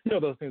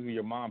 Those things where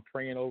your mom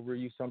praying over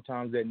you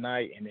sometimes at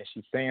night and then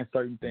she's saying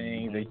certain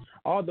things. And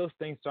all those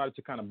things started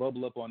to kind of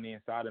bubble up on the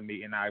inside of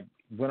me. And I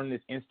went on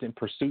this instant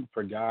pursuit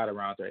for God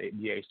around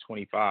the age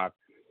 25.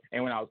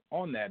 And when I was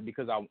on that,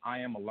 because I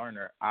am a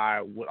learner,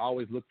 I would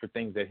always look for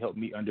things that helped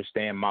me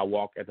understand my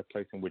walk at the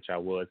place in which I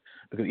was.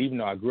 Because even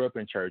though I grew up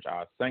in church,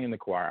 I sang in the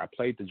choir, I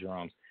played the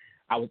drums,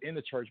 I was in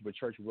the church, but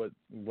church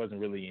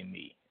wasn't really in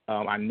me.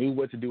 I knew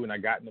what to do when I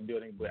got in the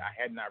building, but I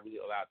had not really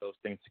allowed those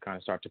things to kind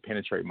of start to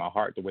penetrate my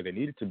heart the way they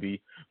needed to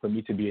be for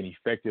me to be an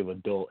effective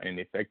adult and an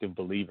effective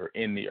believer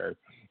in the earth.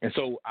 And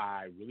so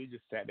I really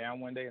just sat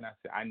down one day and I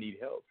said, I need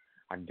help.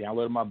 I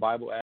downloaded my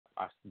Bible app.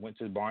 I went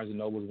to Barnes &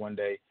 Noble one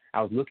day.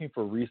 I was looking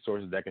for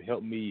resources that could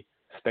help me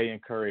stay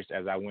encouraged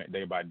as I went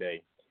day by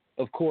day.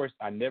 of course,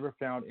 I never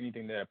found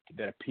anything that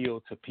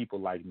appealed to people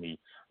like me,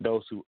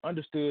 those who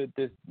understood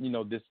this,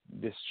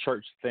 this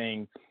church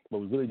thing, but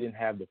we really didn't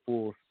have the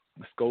full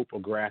scope or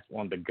grasp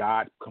on the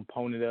God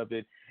component of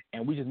it.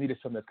 And we just needed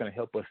something that's going to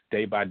help us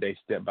day by day,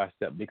 step by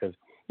step, because,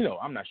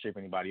 I'm not sure if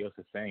anybody else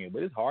is saying it,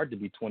 but it's hard to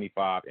be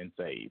 25 and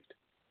saved.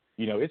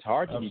 It's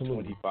hard to Absolutely.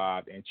 be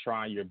 25 and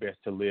trying your best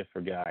to live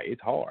for God.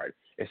 It's hard,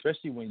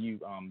 especially when you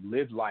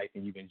live life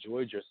and you've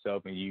enjoyed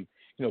yourself and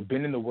you've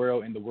been in the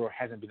world and the world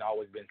hasn't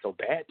always been so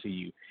bad to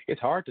you.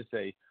 It's hard to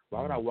say,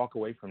 why would I walk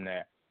away from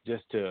that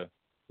just to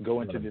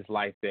go into this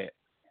life that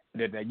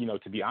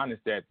to be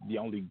honest, that the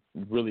only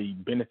really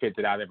benefit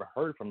that I've ever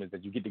heard from is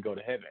that you get to go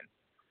to heaven.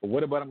 But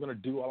what about I'm going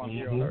to do while I'm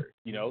here on earth,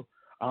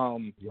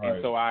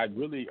 And so I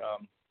really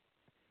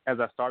as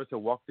I started to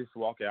walk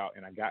out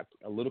and I got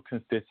a little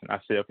consistent, I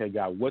said, okay,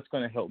 God, what's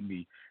going to help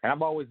me? And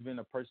I've always been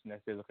a person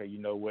that says, okay,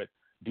 you know what?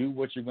 Do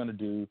what you're going to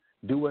do.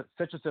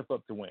 Set yourself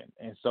up to win.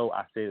 And so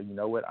I said, you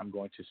know what? I'm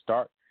going to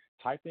start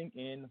typing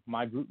in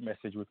my group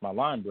message with my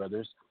line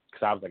brothers,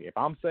 because I was like, if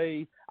I'm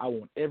saved, I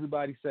want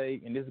everybody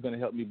saved, and this is going to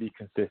help me be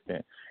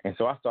consistent. And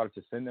so I started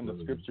to send them the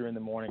scripture in the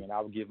morning, and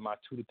I would give my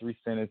 2 to 3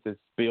 sentences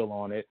spill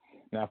on it.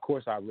 Now, of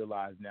course, I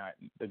realized now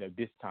that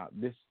this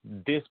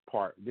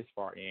far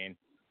in,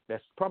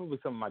 that's probably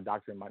some of my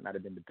doctrine might not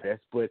have been the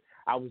best, but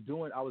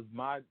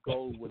my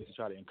goal was to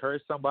try to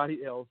encourage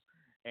somebody else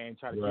and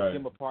try to keep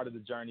them a part of the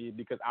journey,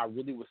 because I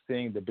really was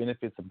seeing the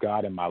benefits of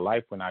God in my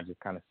life when I just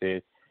kind of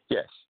said,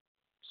 yes,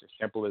 it's as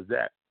simple as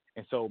that.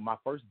 And so my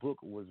first book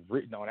was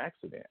written on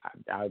accident.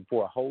 I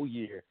for a whole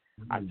year,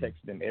 I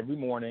texted them every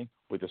morning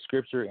with a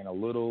scripture and a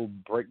little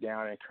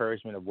breakdown and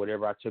encouragement of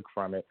whatever I took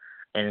from it.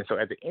 And so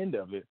at the end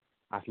of it,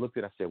 I looked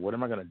at it, I said, what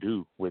am I going to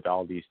do with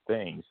all these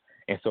things?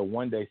 And so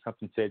one day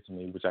something said to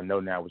me, which I know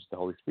now was the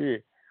Holy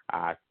Spirit.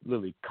 I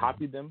literally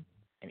copied them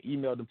and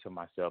emailed them to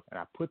myself, and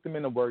I put them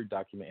in a Word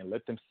document and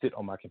let them sit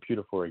on my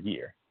computer for a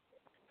year.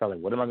 So I was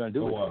like, what am I going to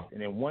do with this?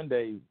 And then one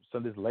day,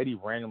 this lady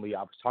randomly,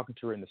 I was talking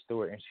to her in the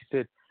store, and she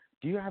said,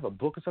 do you have a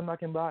book or something I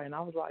can buy? And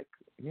I was like,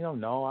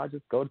 no, I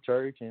just go to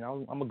church, and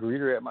I'm a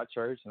greeter at my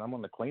church, and I'm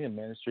on the cleaning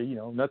ministry,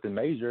 nothing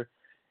major.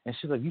 And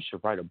she's like, you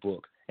should write a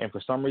book. And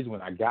for some reason,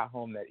 when I got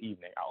home that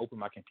evening, I opened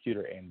my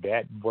computer, and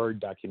that Word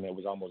document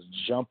was almost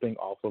jumping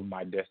off of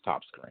my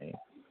desktop screen.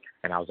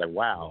 And I was like,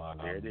 wow,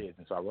 there it is.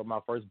 And so I wrote my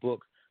first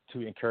book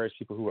to encourage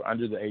people who were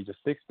under the age of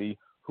 60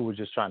 who were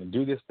just trying to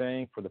do this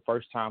thing for the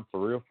first time,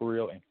 for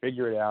real, and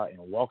figure it out and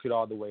walk it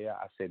all the way out.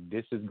 I said,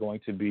 this is going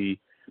to be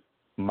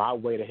my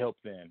way to help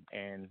them.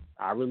 And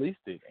I released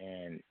it,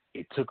 and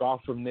it took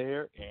off from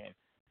there. And,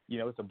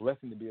 it's a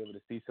blessing to be able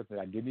to see something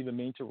I didn't even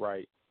mean to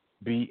write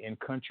be in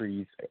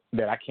countries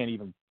that I can't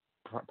even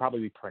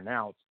probably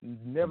pronounce,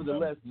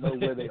 nevertheless know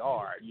where they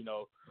are,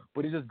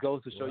 But it just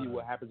goes to show you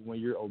what happens when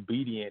you're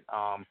obedient,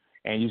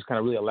 and you just kind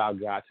of really allow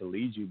God to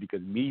lead you.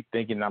 Because me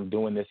thinking I'm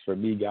doing this for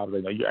me, God was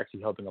like, no, you're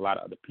actually helping a lot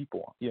of other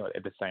people,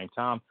 at the same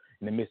time,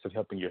 in the midst of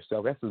helping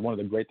yourself. That's one of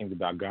the great things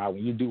about God.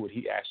 When you do what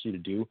He asks you to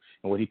do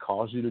and what He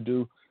calls you to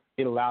do,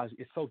 it allows.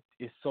 It's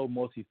so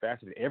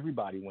multifaceted.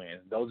 Everybody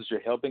wins. Those that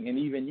you're helping, and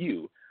even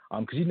you.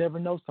 Because you never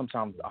know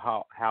sometimes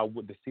how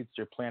with the seeds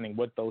you're planting,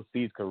 what those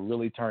seeds could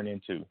really turn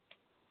into.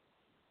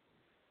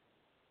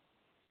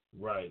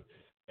 Right,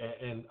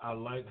 and I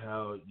like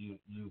how you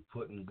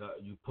put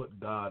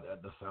God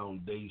at the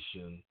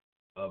foundation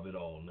of it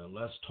all. Now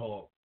let's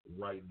talk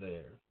right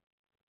there.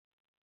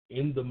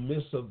 In the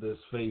midst of this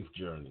faith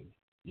journey,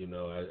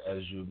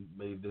 as you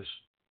made this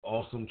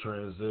awesome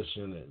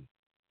transition, and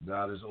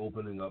God is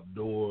opening up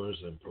doors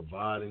and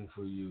providing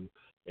for you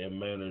in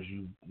manners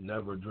you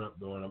never dreamt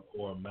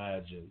or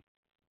imagined.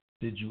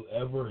 Did you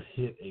ever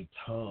hit a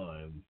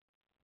time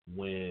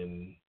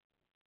when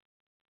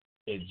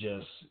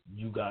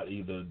you got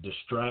either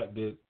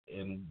distracted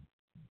and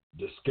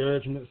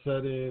discouragement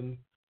set in,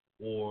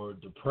 or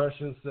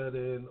depression set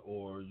in,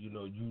 or,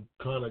 you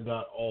kind of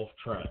got off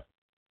track?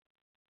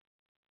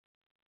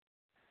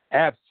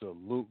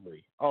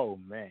 Absolutely. Oh,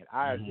 man.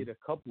 I hit a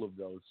couple of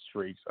those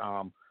streaks.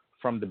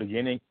 From the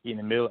beginning, in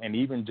the middle, and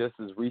even just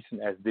as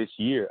recent as this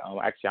year.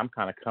 Actually, I'm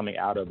kind of coming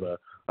out of a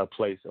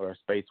place or a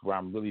space where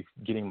I'm really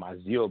getting my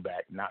zeal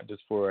back, not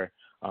just for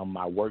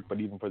my work, but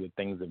even for the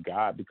things of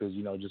God, because,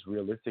 just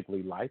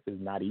realistically, life is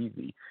not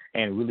easy.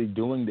 And really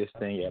doing this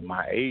thing at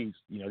my age,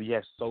 you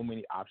have so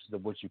many options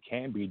of what you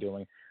can be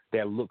doing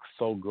that look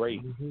so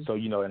great. So,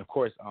 and of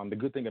course, the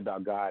good thing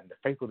about God, the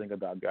faithful thing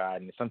about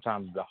God, and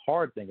sometimes the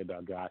hard thing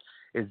about God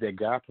is that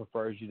God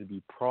prefers you to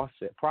be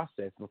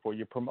processed before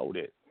you're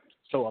promoted.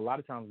 So a lot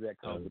of times that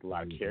comes with a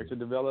lot of character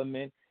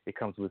development. It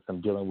comes with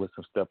dealing with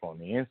some stuff on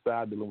the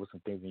inside, dealing with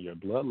some things in your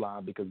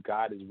bloodline, because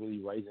God is really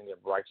raising up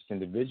righteous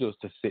individuals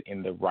to sit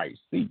in the right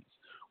seats.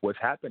 What's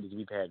happened is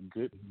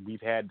we've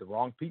had the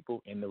wrong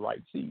people in the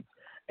right seats.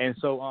 And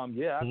so, I've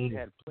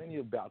had plenty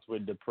of bouts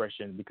with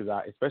depression, because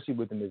especially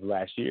within this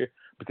last year,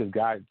 because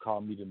God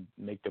called me to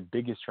make the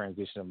biggest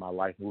transition of my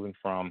life, moving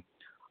from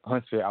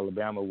Huntsville,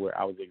 Alabama, where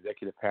I was the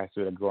executive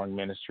pastor at a growing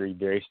ministry,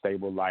 very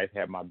stable life,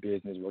 had my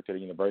business, worked at a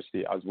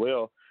university as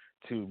well,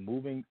 to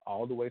moving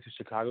all the way to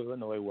Chicago,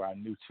 Illinois, where I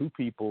knew two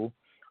people,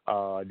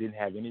 didn't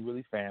have any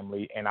really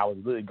family, and I was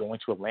really going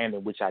to a land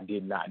in which I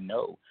did not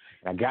know.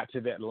 And I got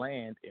to that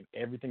land, and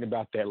everything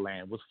about that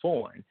land was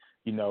foreign.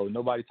 You know,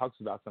 nobody talks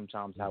about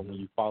sometimes how when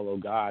you follow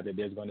God that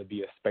there's going to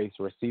be a space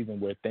or a season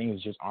where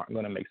things just aren't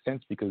going to make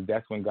sense, because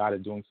that's when God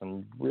is doing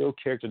some real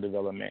character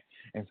development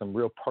and some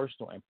real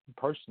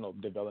personal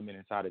development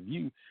inside of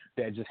you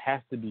that just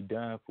has to be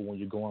done for when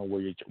you're going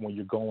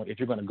if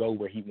you're going to go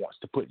where He wants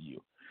to put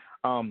you.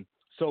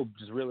 So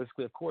just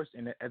realistically, of course,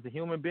 and as a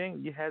human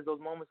being, you have those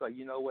moments like,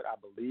 you know what, I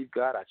believe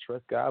God, I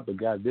trust God, but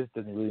God, this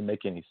doesn't really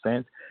make any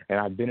sense. And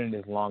I've been in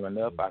this long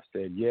enough. I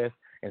said yes.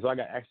 And so I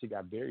actually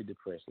got very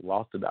depressed,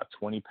 lost about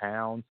 20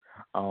 pounds,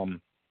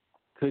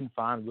 couldn't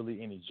find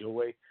really any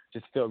joy,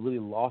 just felt really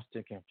lost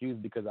and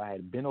confused because I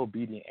had been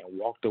obedient and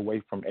walked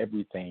away from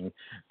everything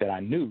that I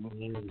knew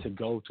to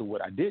go to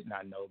what I did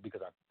not know,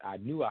 because I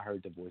knew I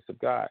heard the voice of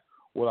God.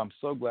 Well, I'm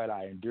so glad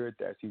I endured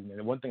that season.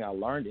 And one thing I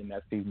learned in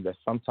that season, that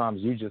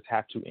sometimes you just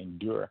have to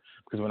endure.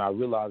 Because when I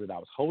realized that I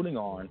was holding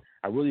on,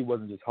 I really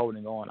wasn't just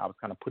holding on. I was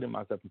kind of putting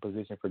myself in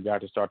position for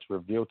God to start to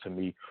reveal to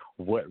me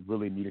what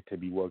really needed to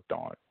be worked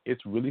on.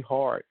 It's really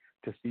hard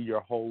to see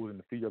your holes and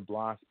to see your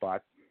blind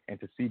spots and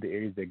to see the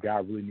areas that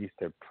God really needs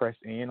to press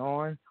in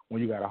on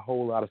when you got a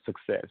whole lot of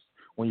success,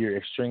 when you're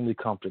extremely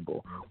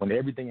comfortable, when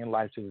everything in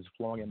life is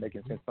flowing and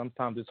making sense.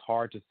 Sometimes it's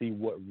hard to see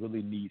what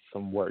really needs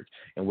some work.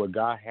 And what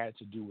God had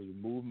to do was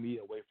move me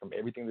away from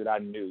everything that I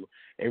knew,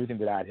 everything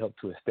that I had helped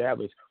to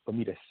establish, for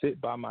me to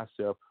sit by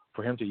myself,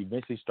 for Him to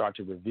eventually start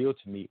to reveal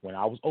to me when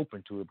I was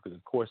open to it. Because,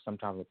 of course,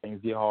 sometimes when things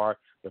get hard,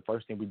 the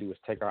first thing we do is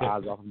take our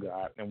eyes off of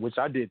God, and which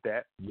I did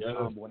that.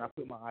 But when I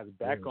put my eyes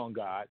back on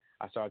God,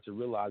 I started to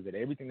realize that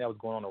everything that was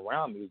going on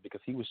around me was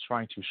because He was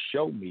trying to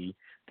show me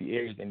the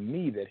areas in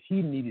me that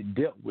He needed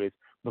dealt with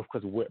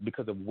because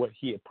of what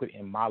He had put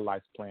in my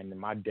life's plan and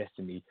my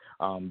destiny,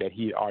 that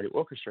He had already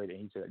orchestrated.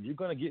 And He said, you're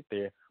going to get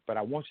there, but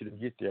I want you to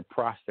get there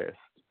processed.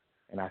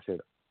 And I said,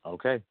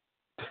 okay,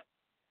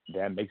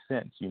 that makes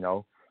sense, you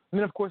know. And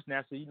then, of course,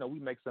 naturally, you know,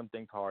 we make some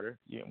things harder,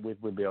 you know, with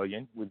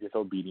rebellion, with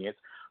disobedience,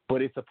 but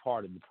it's a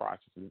part of the process.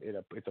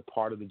 It's a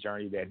part of the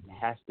journey that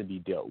has to be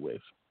dealt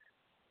with.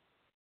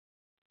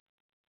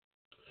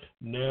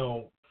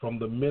 Now, from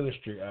the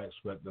ministry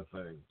aspect of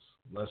things,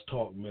 let's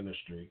talk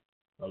ministry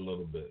a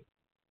little bit.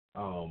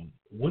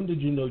 When did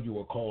you know you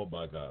were called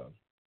by God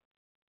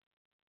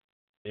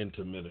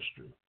into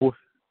ministry? Well,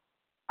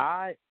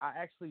 I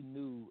actually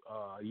knew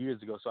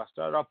years ago. So I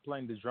started off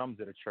playing the drums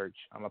at a church.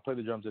 I played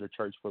the drums at a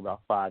church for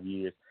about 5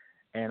 years.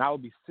 And I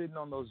would be sitting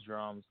on those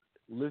drums,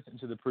 listening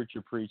to the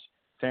preacher preach,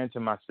 saying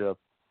to myself,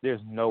 there's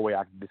no way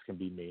this can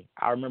be me.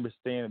 I remember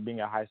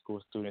being a high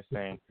school student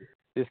saying,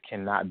 this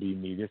cannot be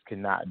me. This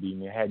cannot be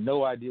me. I had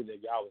no idea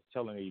that God was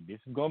telling me, this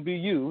is going to be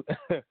you.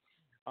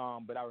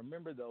 But I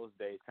remember those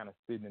days kind of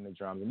sitting in the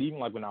drums. And even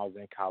like when I was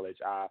in college,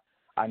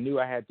 I knew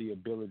I had the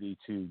ability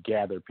to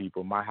gather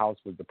people. My house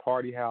was the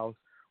party house.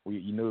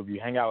 You knew if you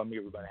hang out with me,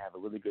 we're going to have a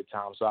really good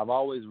time. So I've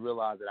always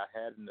realized that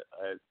I had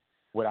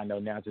what I know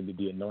now to be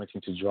the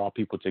anointing to draw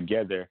people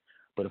together.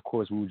 But, of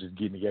course, we were just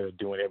getting together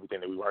doing everything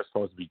that we weren't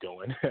supposed to be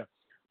doing.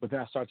 But then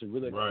I started to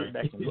really sit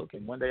back and look.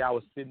 And one day I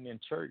was sitting in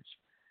church,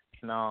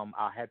 and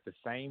I had the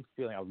same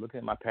feeling. I was looking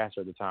at my pastor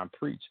at the time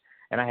preach,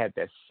 and I had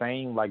that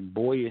same, like,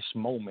 boyish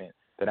moment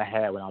that I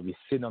had when I would be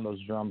sitting on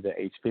those drums at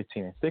age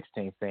 15 and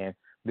 16 saying,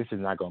 this is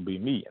not going to be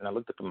me. And I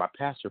looked up at my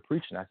pastor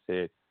preaching. I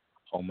said,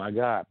 oh, my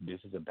God, this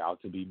is about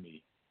to be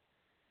me.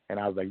 And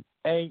I was like,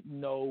 ain't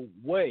no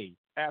way.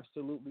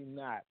 Absolutely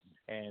not.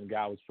 And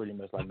God was pretty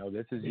much like, no,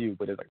 this is you.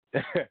 But it's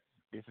like,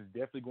 this is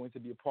definitely going to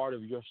be a part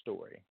of your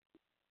story.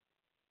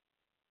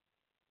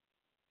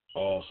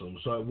 Awesome.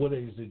 So at what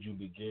age did you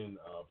begin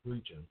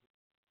preaching?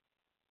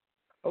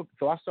 Okay,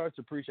 so I started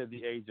to preach at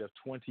the age of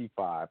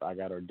 25. I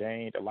got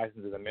ordained,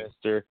 licensed as a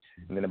minister,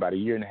 and then about a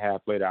year and a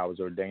half later, I was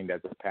ordained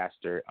as a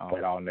pastor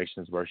at All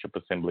Nations Worship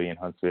Assembly in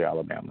Huntsville,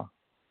 Alabama.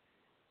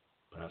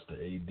 Pastor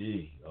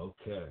A.D.,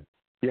 okay.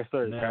 Yes,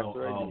 sir. Now,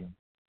 Pastor A.D.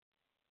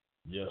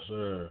 Yes,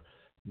 sir.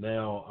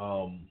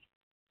 Now,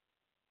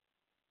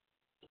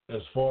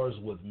 as far as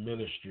with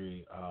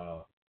ministry,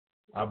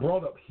 I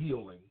brought up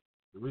healing.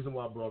 The reason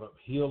why I brought up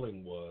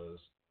healing was,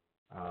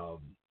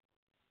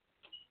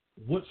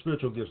 what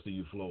spiritual gifts do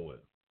you flow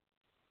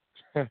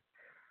in?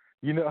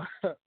 You know,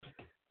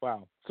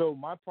 wow. So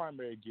my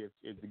primary gift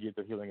is the gift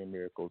of healing and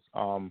miracles.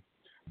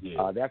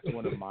 That's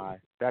one of my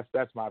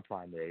that's my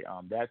primary.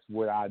 That's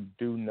what I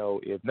do know,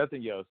 if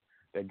nothing else,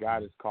 that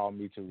God has called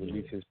me to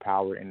release His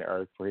power in the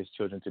earth for His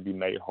children to be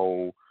made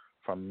whole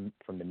from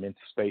the mental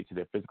state to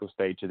their physical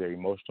state to their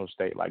emotional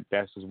state. Like,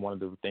 that's just one of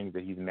the things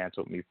that He's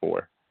mantled me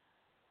for.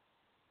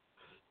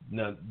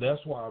 Now,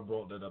 that's why I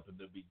brought that up in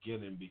the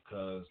beginning,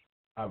 because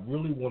I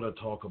really want to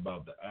talk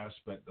about the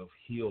aspect of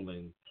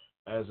healing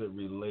as it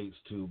relates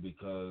to,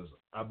 because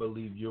I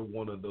believe you're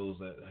one of those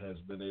that has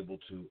been able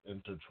to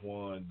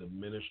intertwine the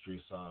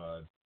ministry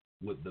side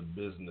with the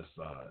business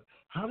side.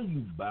 How do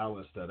you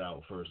balance that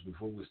out first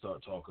before we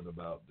start talking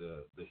about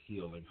the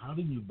healing? How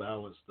do you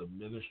balance the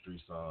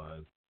ministry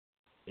side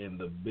in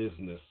the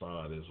business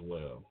side as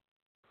well?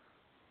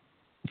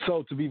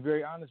 So to be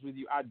very honest with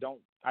you, I don't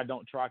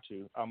try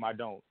to. I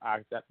don't.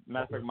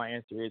 Matter of fact, my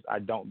answer is I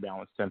don't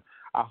balance them.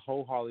 I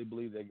wholeheartily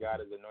believe that God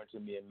has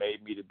anointed me and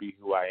made me to be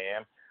who I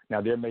am.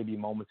 Now there may be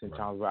moments and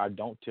times where I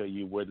don't tell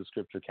you where the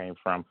scripture came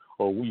from,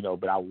 or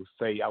but I will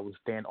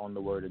stand on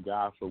the word of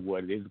God for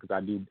what it is, because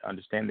I do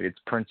understand that it's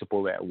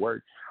principle at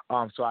work.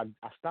 So I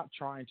stopped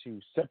trying to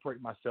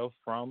separate myself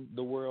from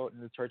the world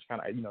and the church,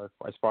 kind of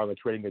as far as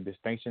creating a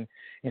distinction,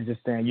 and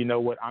just saying, you know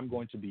what, I'm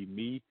going to be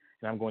me.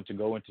 And I'm going to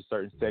go into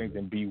certain settings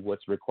and be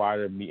what's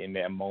required of me in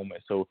that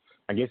moment. So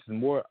I guess it's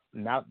more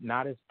not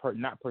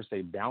per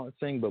se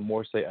balancing, but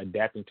more say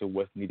adapting to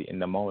what's needed in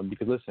the moment.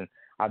 Because listen,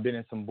 I've been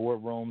in some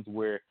boardrooms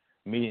where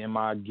me and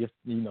my gift,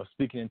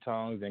 speaking in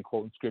tongues and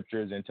quoting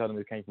scriptures and telling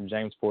them it came from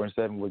James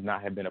 4:7 would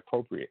not have been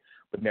appropriate.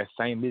 But in that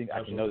same meeting,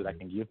 I can know that I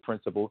can give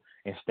principle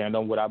and stand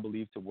on what I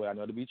believe to what I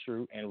know to be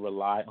true and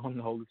rely on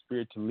the Holy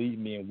Spirit to lead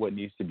me in what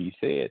needs to be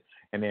said.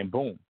 And then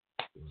boom.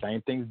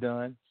 Same thing's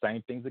done,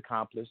 same things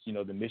accomplished.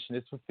 The mission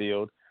is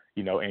fulfilled,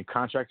 and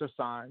contracts are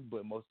signed,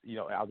 but most,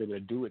 I was able to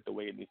do it the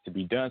way it needs to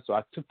be done. So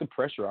I took the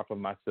pressure off of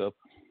myself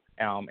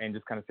and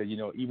just kind of said,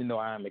 even though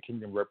I am a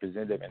kingdom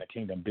representative and a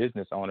kingdom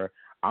business owner,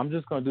 I'm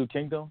just going to do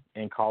kingdom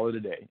and call it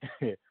a day.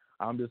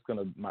 I'm just going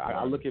to,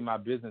 I look at my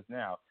business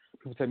now.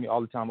 People tell me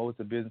all the time, oh, it's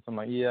a business. I'm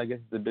like, yeah, I guess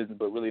it's a business,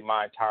 but really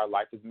my entire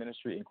life is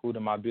ministry,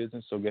 including my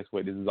business. So guess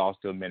what? This is all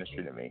still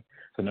ministry to me.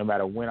 So no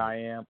matter when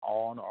I am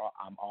on or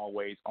I'm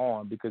always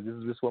on, because this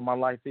is just what my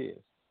life is.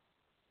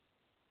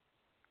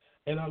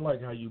 And I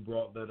like how you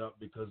brought that up,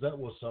 because that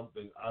was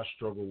something I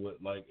struggled with,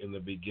 like in the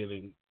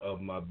beginning of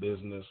my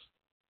business,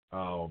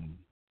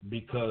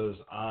 because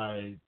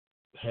I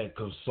had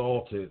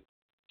consulted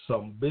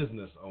some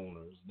business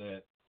owners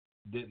that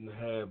didn't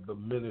have the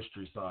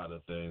ministry side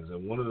of things.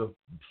 And one of the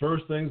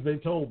first things they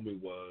told me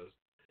was,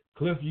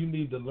 Cliff, you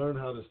need to learn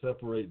how to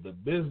separate the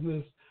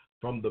business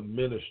from the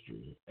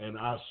ministry. And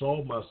I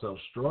saw myself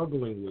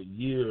struggling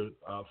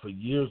for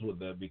years with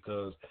that,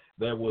 because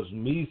that was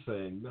me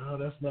saying, no,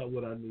 that's not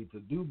what I need to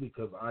do,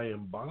 because I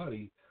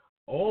embody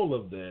all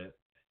of that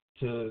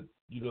to,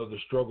 the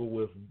struggle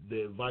with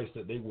the advice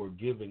that they were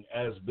giving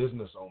as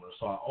business owners.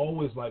 So I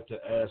always like to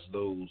ask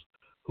those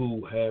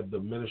who have the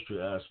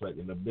ministry aspect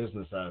and the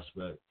business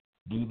aspect,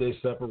 do they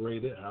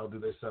separate it? How do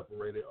they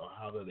separate it? Or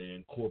how do they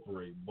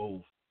incorporate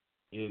both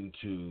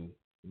into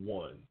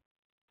one?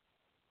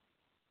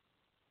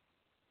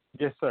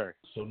 Yes, sir.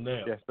 So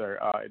now. Yes, sir.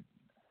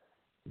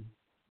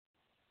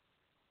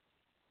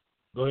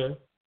 Go ahead.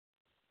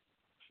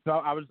 No,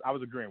 I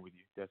was agreeing with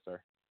you. Yes,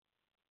 sir.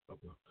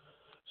 Okay.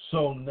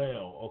 So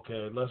now,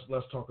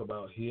 let's talk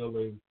about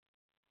healing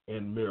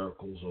and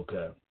miracles.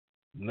 Okay.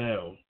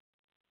 Now,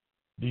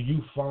 do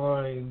you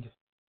find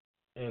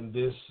in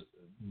this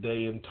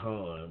day and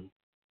time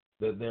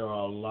that there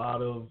are a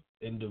lot of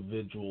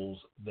individuals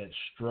that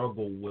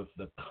struggle with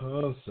the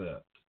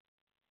concept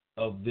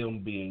of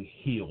them being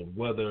healed,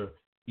 whether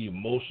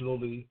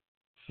emotionally,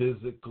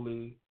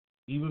 physically,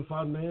 even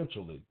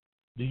financially?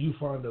 Do you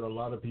find that a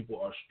lot of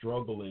people are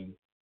struggling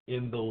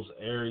in those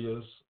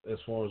areas as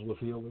far as with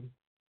healing?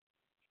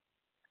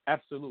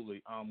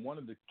 Absolutely. One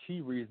of the key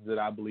reasons that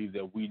I believe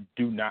that we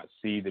do not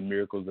see the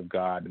miracles of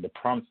God and the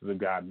promises of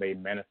God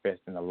made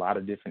manifest in a lot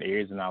of different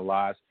areas in our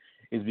lives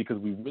is because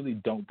we really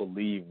don't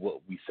believe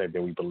what we say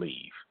that we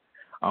believe.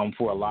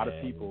 For a lot of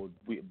people,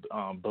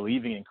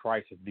 believing in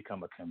Christ has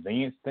become a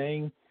convenience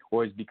thing,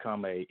 or it's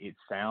become it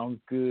sounds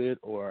good,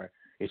 or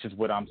it's just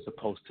what I'm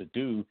supposed to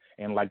do.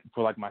 And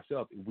for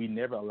myself, we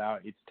never allow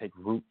it to take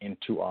root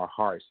into our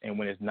hearts. And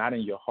when it's not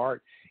in your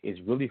heart, it's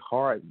really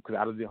hard, because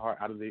out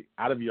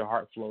of your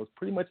heart flows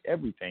pretty much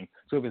everything.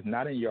 So if it's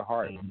not in your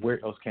heart,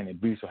 where else can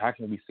it be? So how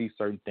can we see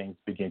certain things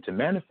begin to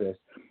manifest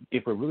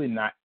if we're really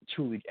not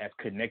truly as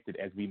connected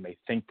as we may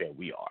think that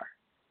we are?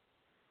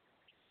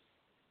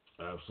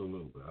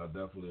 Absolutely. I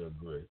definitely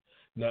agree.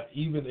 Now,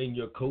 even in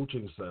your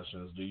coaching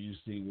sessions, do you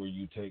see where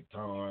you take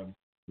time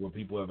where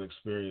people have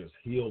experienced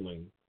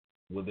healing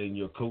within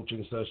your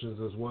coaching sessions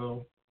as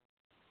well?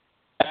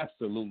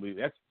 Absolutely.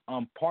 That's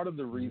part of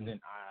the reason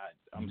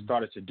I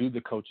started to do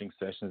the coaching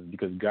sessions,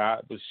 because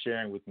God was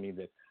sharing with me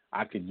that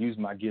I could use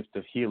my gift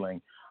of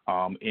healing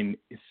in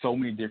so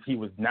many different. He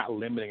was not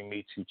limiting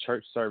me to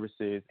church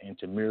services and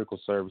to miracle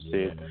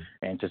services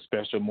and to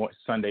special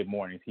Sunday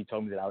mornings. He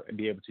told me that I would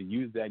be able to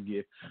use that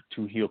gift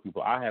to heal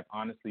people. I have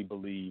honestly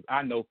believed,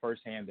 I know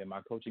firsthand that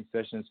my coaching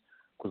sessions,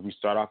 because we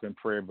start off in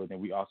prayer, but then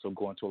we also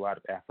go into a lot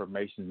of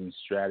affirmations and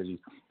strategies.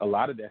 A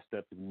lot of that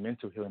stuff is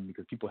mental healing,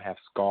 because people have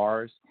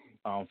scars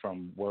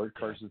from word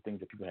curses, things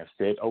that people have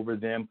said over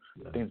them,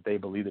 things they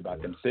believe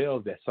about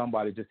themselves, that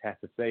somebody just has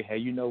to say, hey,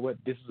 you know what,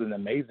 this is an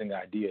amazing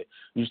idea.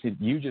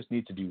 You just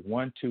need to do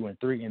 1, 2, and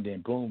 3, and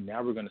then boom,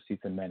 now we're going to see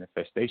some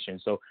manifestation.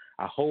 So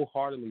I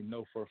wholeheartedly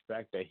know for a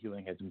fact that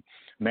healing has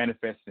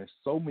manifested in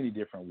so many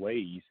different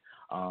ways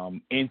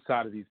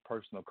inside of these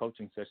personal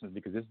coaching sessions,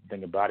 because this is the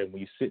thing about it.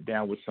 When you sit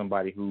down with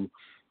somebody who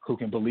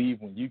can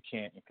believe when you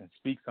can't and can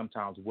speak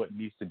sometimes what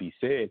needs to be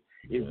said,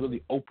 it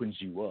really opens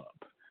you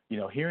up.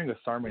 Hearing a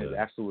sermon is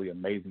absolutely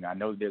amazing. I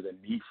know there's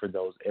a need for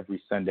those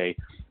every Sunday,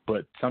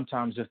 but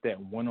sometimes just that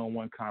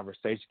one-on-one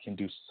conversation can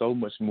do so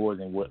much more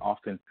than what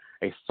often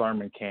a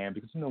sermon can.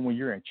 Because, when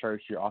you're in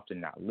church, you're often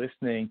not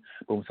listening.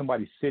 But when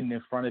somebody's sitting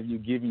in front of you,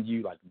 giving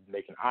you, like,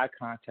 making eye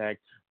contact,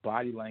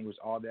 body language,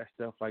 all that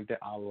stuff like that,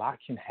 a lot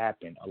can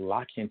happen. A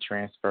lot can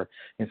transfer.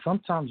 And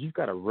sometimes you've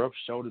got to rub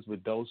shoulders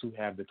with those who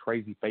have the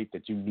crazy faith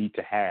that you need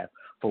to have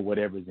for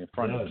whatever's in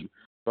front of you.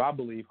 So I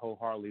believe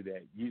wholeheartedly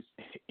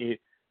that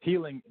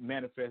healing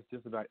manifests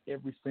just about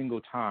every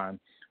single time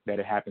that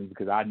it happens,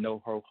 because I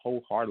know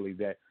wholeheartedly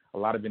that a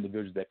lot of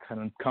individuals that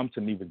come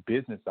to me with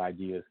business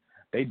ideas,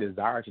 they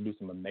desire to do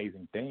some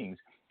amazing things,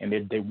 and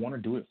they want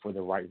to do it for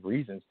the right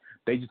reasons.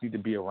 They just need to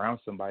be around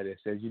somebody that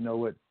says, you know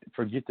what,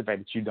 forget the fact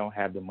that you don't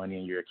have the money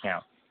in your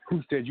account.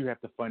 Who said you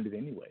have to fund it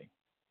anyway?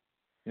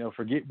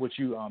 Forget what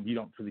you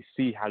don't really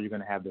see how you're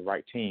going to have the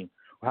right team.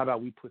 Well, how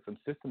about we put some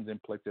systems in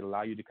place that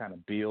allow you to kind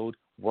of build,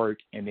 work,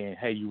 and then,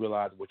 hey, you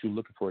realize what you're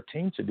looking for a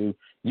team to do,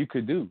 you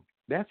could do.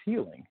 That's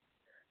healing.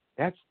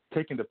 That's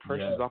taking the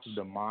pressures off of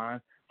the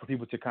mind for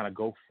people to kind of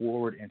go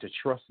forward and to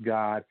trust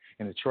God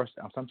and to trust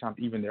sometimes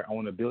even their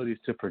own abilities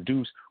to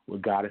produce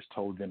what God has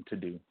told them to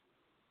do.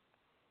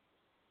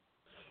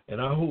 And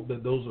I hope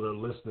that those that are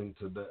listening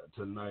to that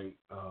tonight,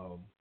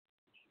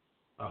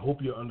 I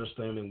hope you're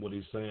understanding what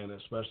he's saying,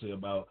 especially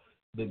about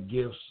the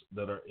gifts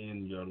that are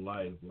in your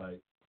life. Like,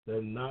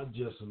 they're not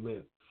just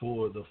meant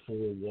for the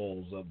four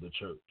walls of the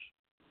church.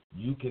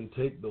 You can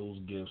take those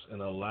gifts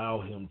and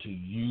allow him to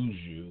use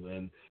you,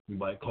 and you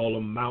might call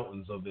them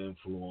mountains of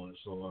influence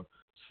or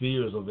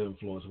spheres of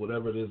influence,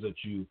 whatever it is that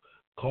you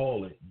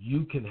call it.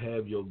 You can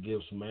have your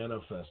gifts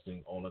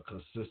manifesting on a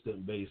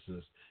consistent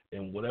basis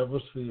in whatever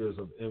spheres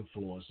of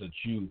influence that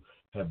you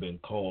have been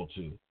called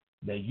to.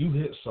 Now, you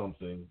hit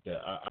something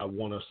that I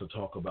want us to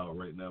talk about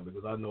right now,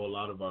 because I know a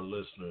lot of our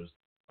listeners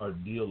are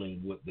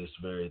dealing with this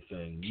very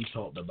thing. You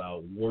talked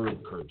about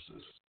word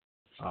curses,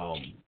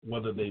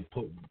 whether they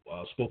put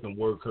spoken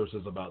word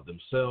curses about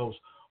themselves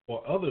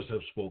or others have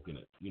spoken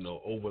it,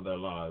 over their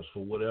lives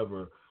for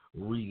whatever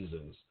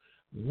reasons.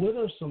 What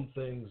are some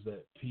things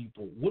that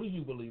what do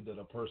you believe that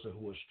a person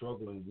who is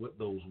struggling with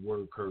those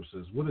word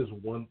curses, what is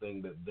one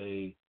thing that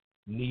they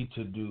need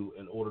to do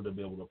in order to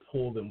be able to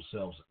pull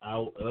themselves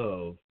out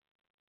of,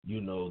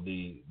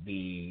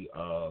 the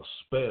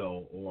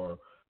spell or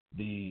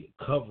the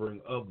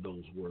covering of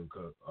those word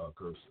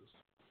curses?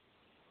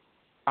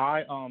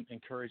 I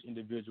encourage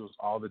individuals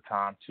all the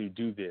time to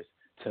do this,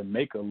 to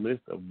make a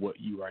list of what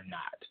you are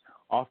not.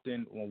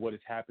 Often when what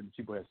has happened,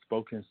 people have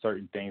spoken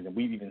certain things, and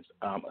we've even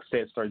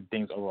said certain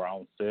things over our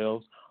own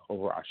selves,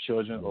 over our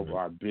children, over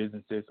our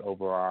businesses,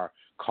 over our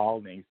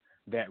callings,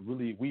 that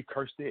really we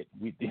cursed it.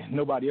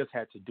 Nobody else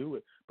had to do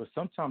it. But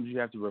sometimes you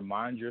have to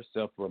remind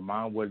yourself,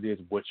 remind what it is,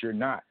 what you're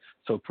not.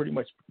 So pretty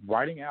much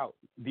writing out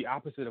the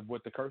opposite of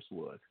what the curse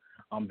was.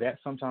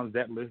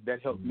 That list,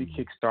 that helped me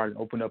kickstart and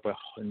open up an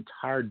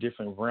entire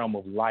different realm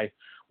of life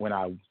when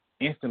I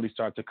instantly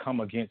start to come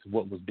against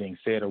what was being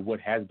said or what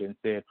has been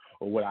said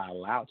or what I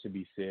allowed to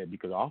be said,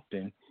 because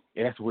often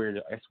that's where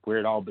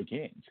it all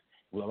begins.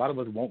 Well, a lot of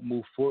us won't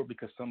move forward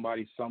because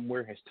somebody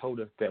somewhere has told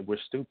us that we're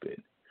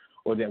stupid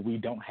or that we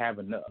don't have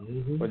enough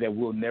or that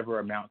we'll never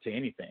amount to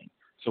anything.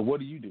 So what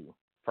do?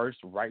 First,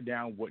 write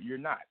down what you're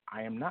not.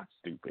 I am not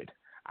stupid.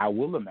 I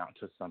will amount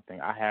to something.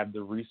 I have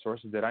the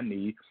resources that I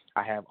need.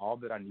 I have all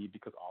that I need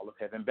because all of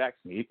heaven backs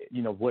me.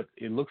 What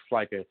it looks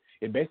like,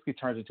 it basically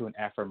turns into an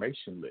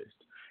affirmation list.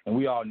 And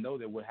we all know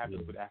that what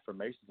happens with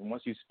affirmations, and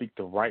once you speak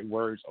the right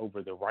words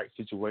over the right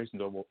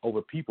situations,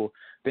 over people,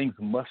 things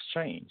must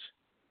change.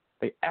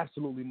 They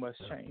absolutely must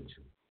change.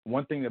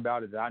 One thing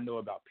about it that I know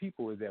about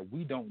people is that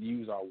we don't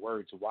use our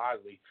words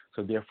wisely,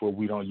 so therefore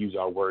we don't use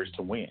our words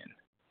to win.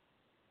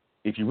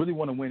 If you really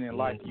want to win in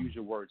life, use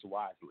your words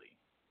wisely.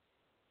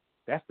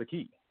 That's the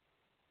key.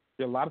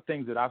 There are a lot of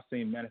things that I've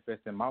seen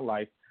manifest in my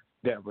life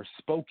that were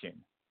spoken,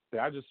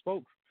 that I just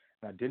spoke,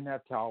 and I didn't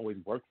have to always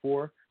work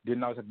for,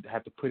 didn't always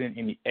have to put in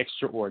any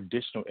extra or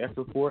additional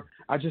effort for.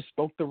 I just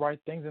spoke the right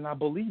things, and I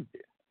believed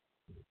it.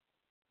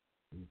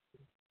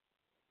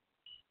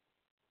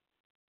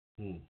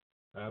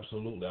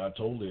 Absolutely. I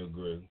totally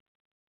agree.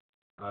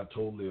 I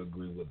totally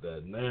agree with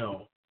that.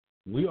 Now,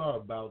 we are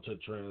about to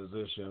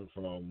transition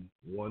from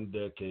one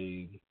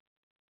decade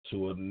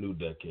to a new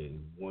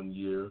decade, 1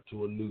 year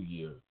to a new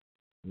year.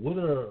 What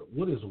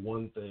is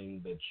one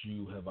thing that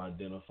you have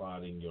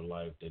identified in your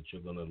life that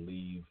you're going to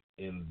leave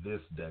in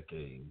this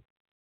decade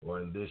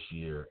or in this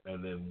year,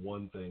 and then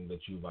one thing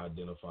that you've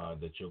identified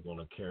that you're going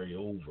to carry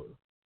over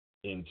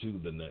into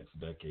the next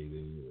decade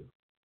and year?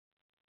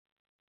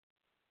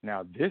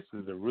 Now, this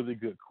is a really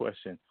good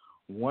question.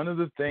 One of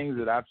the things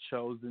that I've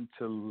chosen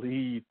to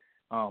leave,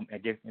 I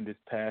guess, in this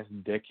past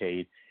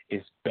decade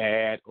is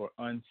bad or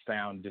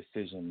unsound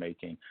decision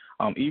making.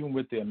 Even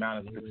with the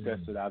amount of success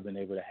that I've been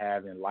able to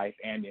have in life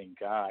and in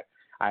God,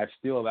 I have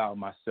still allowed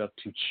myself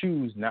to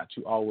choose not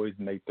to always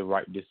make the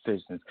right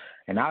decisions.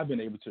 And I've been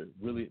able to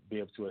really be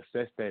able to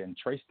assess that and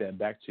trace that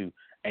back to,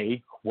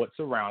 A, what's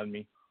around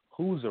me,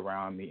 who's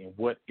around me and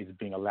what is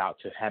being allowed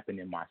to happen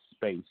in my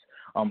space.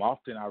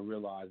 Often I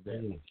realize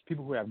that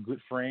people who have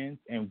good friends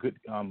and good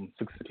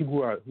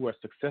people who are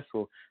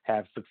successful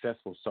have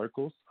successful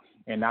circles.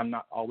 And I'm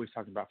not always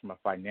talking about from a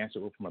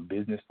financial or from a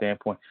business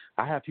standpoint.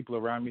 I have people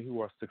around me who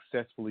are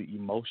successfully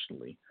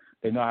emotionally.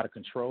 They know how to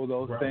control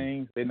those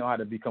things. They know how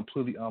to be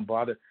completely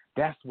unbothered.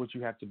 That's what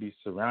you have to be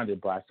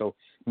surrounded by. So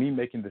me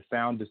making the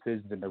sound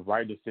decisions and the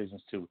right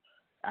decisions too.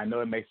 I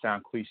know it may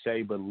sound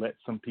cliche, but let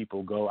some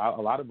people go.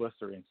 A lot of us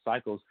are in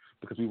cycles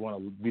because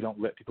we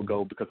don't let people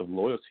go because of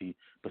loyalty.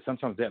 But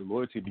sometimes that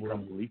loyalty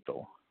becomes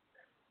lethal.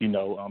 If you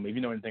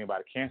know anything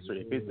about cancer,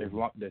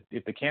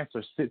 if the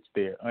cancer sits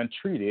there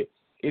untreated,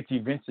 it's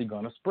eventually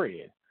going to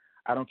spread.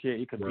 I don't care.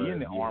 It could be in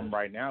the arm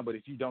right now, but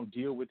if you don't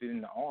deal with it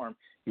in the arm,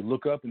 you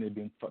look up and it's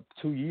been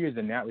 2 years,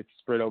 and now it's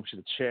spread over to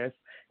the chest,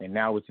 and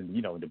now it's in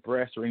the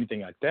breast or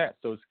anything like that.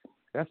 So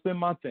that's been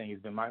my thing.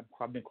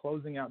 I've been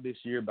closing out this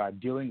year by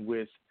dealing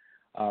with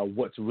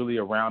what's really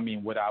around me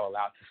and what I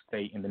allow to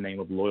stay in the name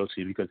of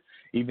loyalty. Because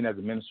even as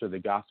a minister of the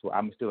gospel,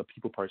 I'm still a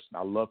people person.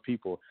 I love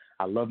people.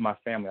 I love my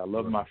family. I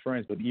love my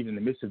friends. But even in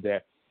the midst of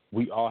that,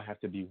 we all have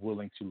to be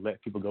willing to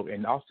let people go.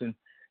 And often,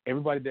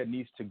 everybody that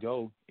needs to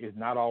go is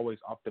not always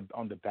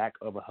on the back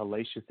of a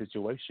hellacious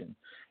situation.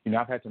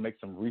 I've had to make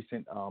some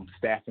recent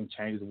staffing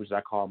changes, which I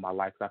call my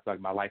life. I feel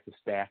like my life is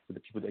staffed for the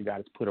people that God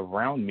has put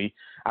around me.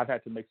 I've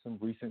had to make some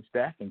recent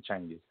staffing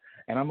changes,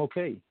 and I'm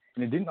okay.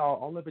 And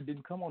all of it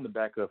didn't come on the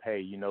back of,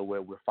 hey,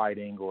 we're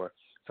fighting or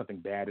something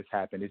bad has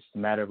happened. It's just a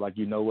matter of like,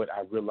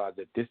 I realized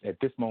that at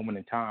this moment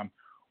in time,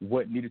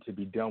 what needed to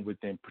be done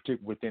within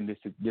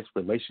this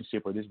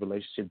relationship or this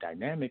relationship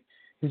dynamic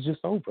is just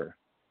over.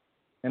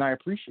 And I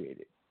appreciate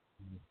it.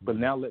 But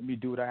now let me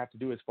do what I have to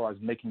do as far as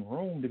making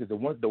room, because the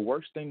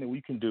worst thing that we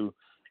can do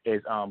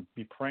is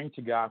be praying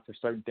to God for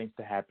certain things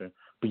to happen,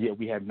 but yet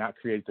we have not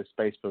created the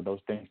space for those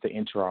things to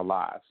enter our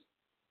lives.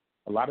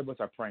 A lot of us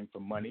are praying for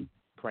money,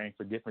 praying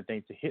for different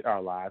things to hit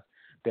our lives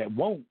that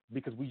won't,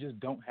 because we just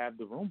don't have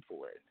the room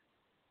for it.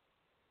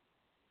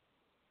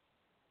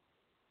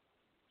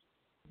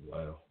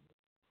 Wow.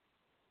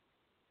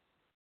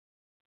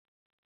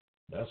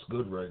 That's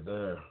good right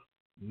there.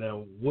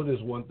 Now, what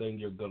is one thing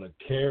you're going to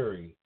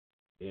carry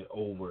it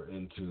over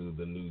into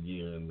the new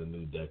year and the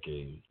new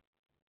decade?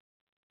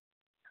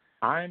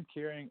 I'm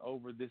carrying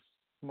over this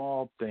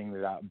small thing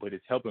but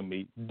it's helping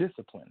me,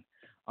 discipline.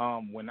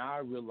 When I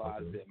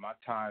realized that my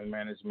time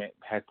management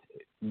had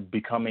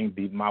becoming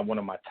one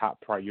of my top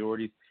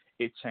priorities,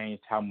 it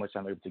changed how much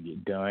I'm able to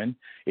get done.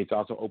 It's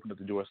also opened up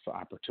the doors for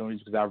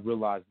opportunities, because I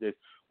realized that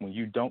when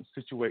you don't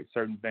situate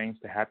certain things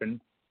to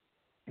happen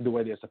the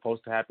way they're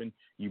supposed to happen,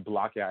 you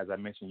block out, as I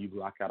mentioned, you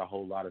block out a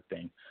whole lot of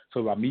things.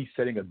 So by me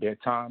setting a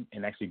bedtime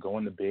and actually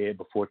going to bed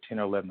before 10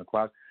 or 11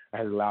 o'clock, it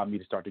has allowed me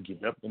to start to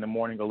get up in the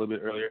morning a little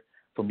bit earlier,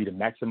 for me to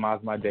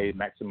maximize my day,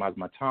 maximize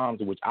my times,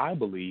 which I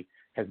believe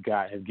has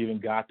given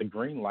God the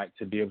green light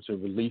to be able to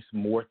release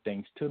more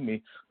things to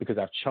me, because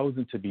I've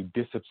chosen to be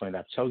disciplined.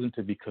 I've chosen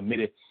to be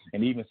committed,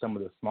 and even some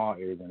of the small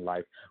areas in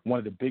life. One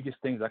of the biggest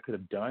things I could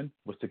have done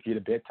was to get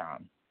a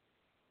bedtime.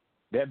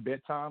 That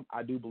bedtime,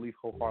 I do believe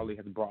wholeheartedly,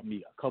 has brought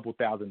me a couple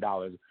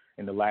 $1,000s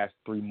in the last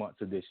 3 months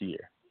of this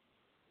year.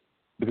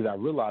 Because I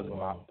realized when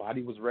my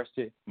body was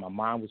rested, my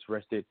mind was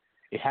rested,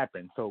 it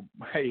happened. So,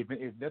 hey,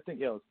 if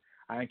nothing else,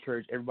 I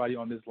encourage everybody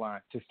on this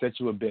line to set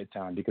you a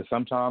bedtime, because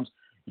sometimes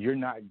you're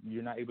not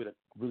able to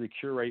really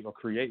curate or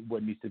create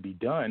what needs to be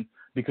done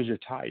because you're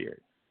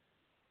tired.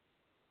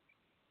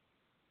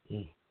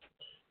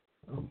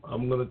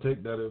 I'm going to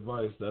take that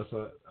advice. That's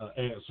an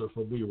answer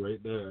for me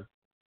right there.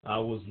 I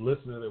was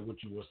listening to what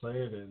you were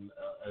saying, and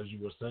as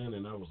you were saying,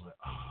 and I was like,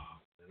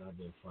 and I've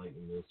been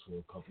fighting this for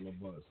a couple of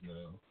months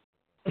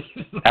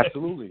now.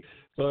 Absolutely.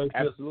 So it's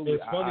Absolutely.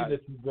 It's funny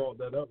that you brought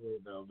that up right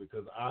now,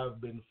 because I've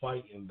been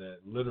fighting that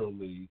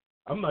literally.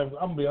 I'm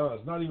gonna be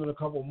honest, not even a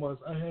couple of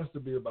months. It has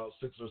to be about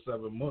 6 or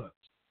 7 months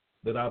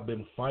that I've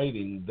been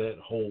fighting that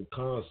whole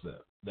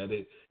concept, that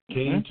it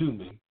came to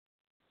me,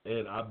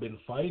 and I've been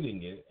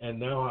fighting it, and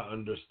now I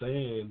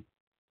understand.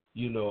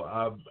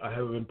 I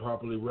haven't been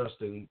properly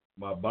resting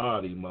my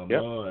body, my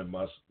mind,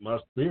 my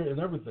spirit,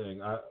 and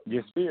everything.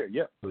 Your spirit,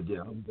 yep. But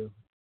yeah,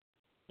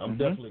 I'm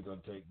definitely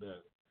gonna take that.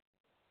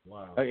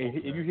 Wow.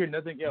 If you hear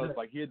nothing else,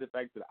 hear the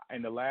fact that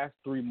in the last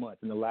 3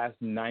 months, in the last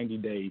 90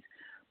 days,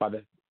 I've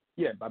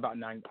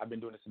been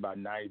doing this about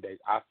 90 days.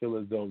 I feel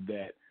as though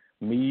that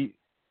me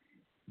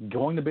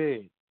going to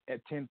bed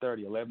at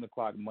 10:30, 11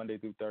 o'clock, Monday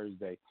through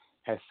Thursday,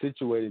 has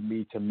situated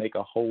me to make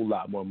a whole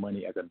lot more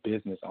money as a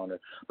business owner,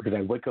 because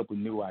I wake up with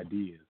new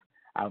ideas.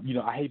 I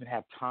even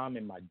have time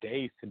in my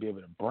days to be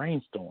able to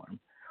brainstorm.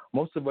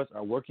 Most of us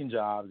are working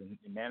jobs and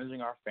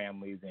managing our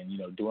families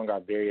and, doing our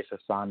various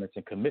assignments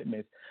and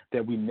commitments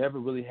that we never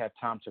really have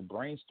time to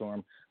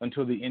brainstorm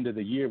until the end of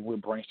the year. We're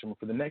brainstorming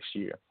for the next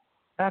year.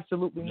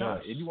 Absolutely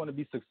not. If you want to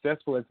be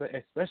successful,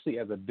 especially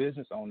as a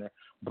business owner,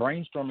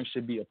 brainstorming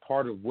should be a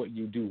part of what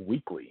you do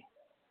weekly.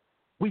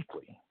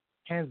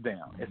 hands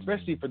down,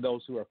 especially for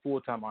those who are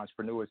full-time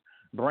entrepreneurs.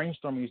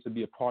 Brainstorming needs to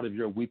be a part of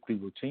your weekly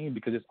routine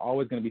because it's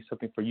always going to be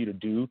something for you to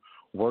do,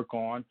 work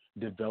on,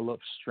 develop,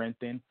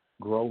 strengthen,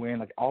 grow in.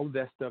 Like all of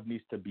that stuff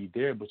needs to be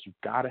there, but you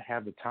got to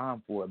have the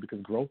time for it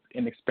because growth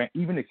and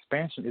even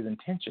expansion is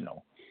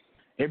intentional.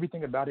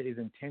 Everything about it is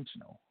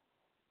intentional.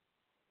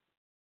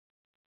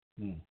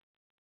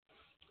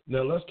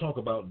 Now let's talk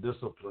about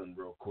discipline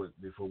real quick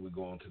before we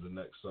go on to the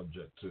next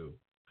subject too.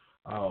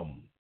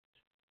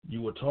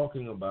 You were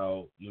talking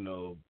about,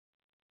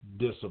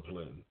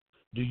 discipline.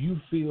 Do you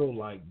feel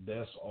like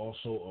that's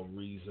also a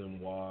reason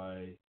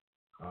why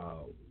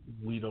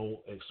we don't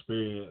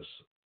experience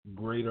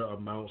greater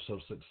amounts of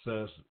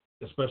success,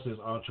 especially as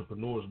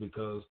entrepreneurs,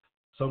 because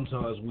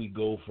sometimes we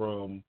go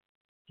from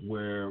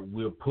where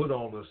we're put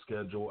on a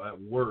schedule at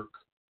work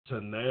to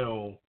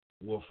now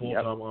we're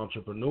full-time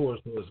entrepreneurs.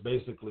 So it's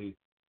basically,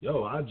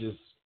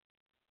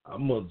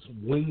 I'm going to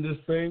wing this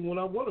thing when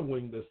I want to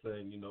wing this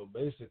thing,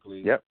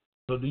 basically. Yep.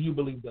 So do you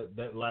believe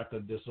that lack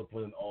of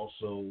discipline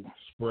also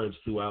spreads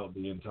throughout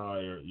your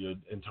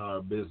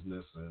entire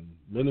business and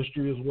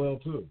ministry as well,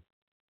 too?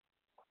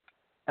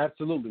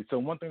 Absolutely. So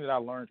one thing that I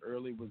learned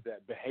early was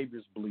that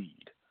behaviors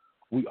bleed.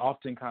 We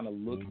often kind of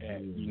look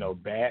at,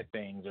 bad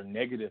things or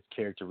negative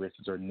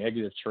characteristics or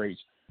negative traits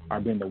are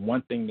being the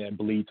one thing that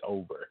bleeds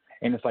over.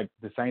 And it's like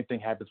the same thing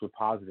happens with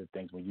positive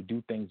things. When you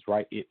do things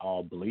right, it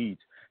all bleeds.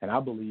 And I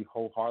believe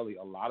wholeheartedly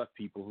a lot of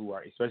people who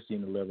are, especially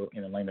in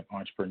the lane of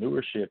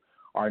entrepreneurship,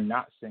 are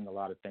not seeing a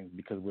lot of things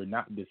because we're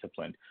not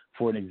disciplined.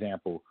 For an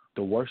example,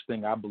 the worst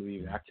thing I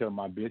believe, and I tell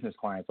my business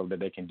clients that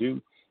they can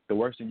do, the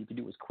worst thing you can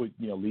do is quit,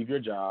 leave your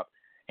job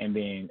and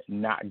then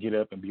not get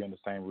up and be on the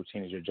same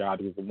routine as your job.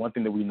 Because the one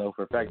thing that we know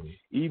for a fact,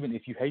 even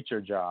if you hate your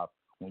job,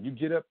 when you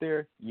get up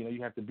there,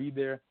 you have to be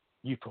there,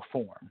 you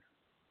perform.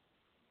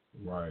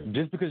 Right.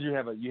 Just because you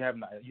have a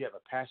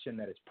passion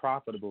that is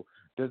profitable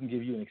doesn't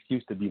give you an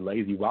excuse to be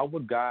lazy. Why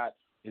would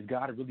is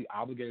God really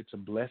obligated to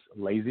bless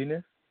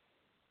laziness?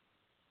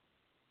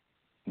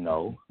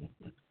 No.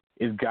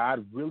 Is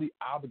God really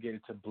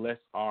obligated to bless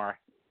our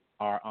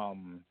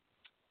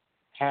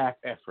half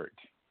effort?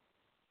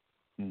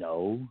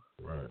 No.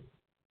 Right.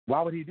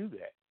 Why would he do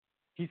that?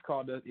 He's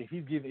called us, if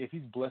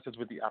he's blessed us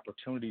with the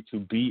opportunity to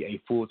be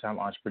a full-time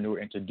entrepreneur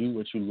and to do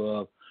what you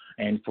love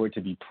and for it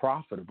to be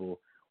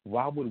profitable,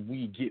 why would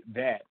we get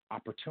that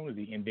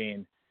opportunity and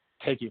then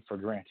take it for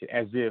granted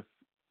as if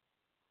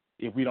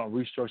we don't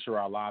restructure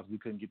our lives, we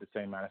couldn't get the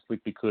same amount of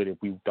sleep we could if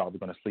we thought we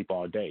were going to sleep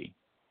all day.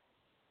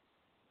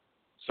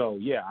 So,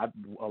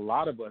 a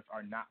lot of us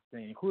are not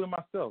seeing, including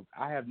myself,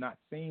 I have not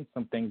seen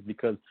some things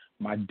because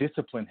my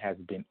discipline has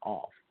been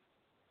off.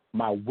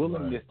 My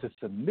willingness to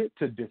submit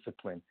to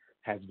discipline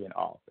has been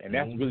off, and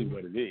that's really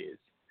what it is.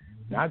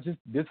 Not just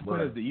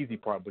discipline is the easy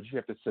part, but you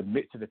have to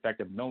submit to the fact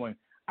of knowing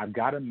I've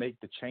got to make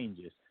the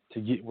changes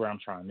to get where I'm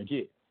trying to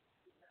get.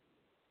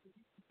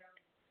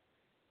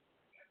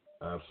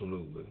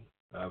 Absolutely.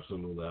 I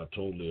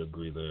totally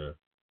agree there.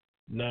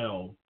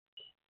 Now,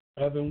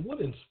 Evan,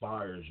 what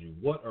inspires you?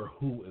 What or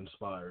who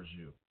inspires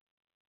you?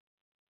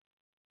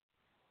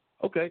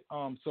 Okay,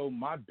 so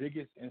my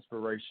biggest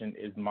inspiration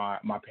is my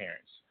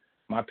parents.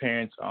 My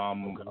parents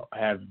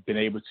have been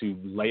able to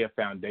lay a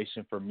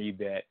foundation for me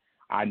that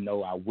I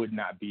know I would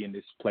not be in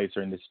this place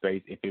or in this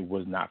space if it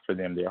was not for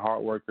them. They're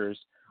hard workers.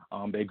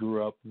 They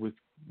grew up with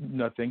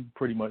nothing,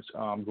 pretty much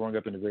growing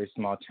up in a very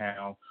small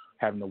town,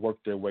 having to work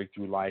their way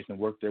through life and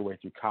work their way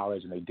through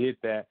college, and they did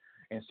that.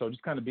 And so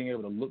just kind of being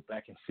able to look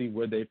back and see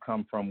where they've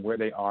come from, where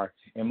they are,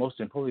 and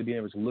most importantly, being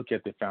able to look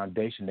at the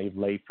foundation they've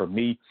laid for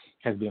me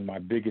has been my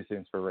biggest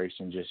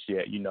inspiration just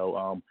yet.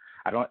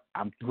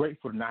 I'm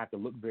grateful to not have to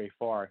look very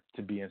far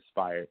to be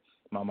inspired.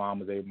 My mom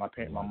was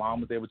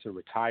able to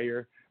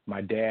retire.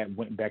 My dad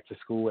went back to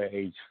school at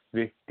age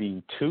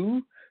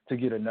 52 to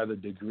get another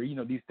degree.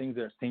 These things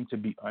that seem to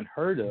be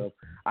unheard of.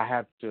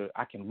 I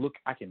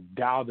can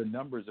dial the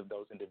numbers of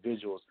those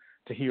individuals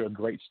to hear a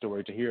great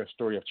story, to hear a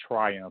story of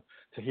triumph,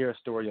 to hear a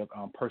story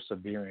of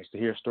perseverance, to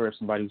hear a story of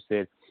somebody who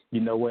said,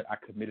 you know what, I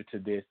committed to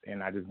this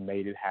and I just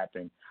made it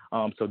happen.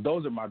 So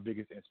those are my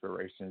biggest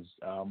inspirations,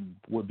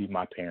 would be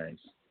my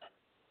parents.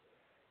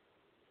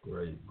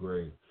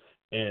 Great.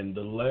 And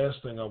the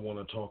last thing I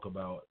want to talk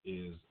about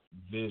is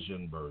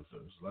vision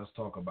birthers. Let's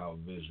talk about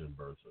vision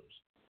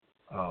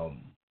birthers.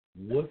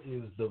 What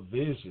is the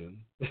vision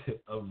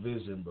of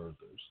vision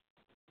birthers?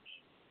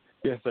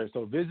 Yes, sir.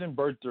 So Vision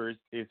Birthers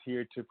is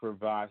here to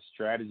provide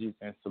strategies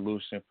and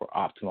solutions for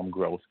optimum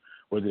growth,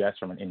 whether that's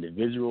from an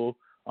individual,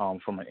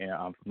 from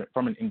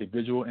an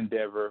individual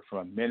endeavor, from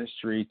a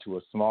ministry to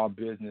a small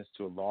business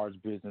to a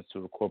large business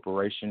to a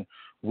corporation.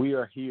 We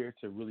are here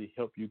to really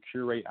help you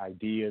curate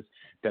ideas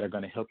that are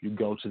going to help you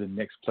go to the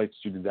next place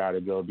you desire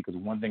to go, because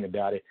one thing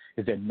about it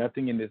is that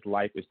nothing in this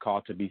life is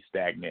called to be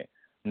stagnant.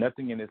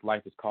 Nothing in this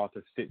life is called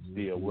to sit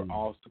still. We're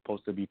all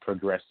supposed to be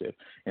progressive.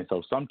 And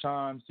so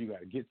sometimes you got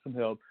to get some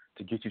help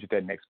to get you to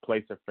that next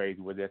place or phase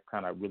where that's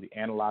kind of really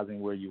analyzing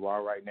where you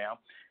are right now,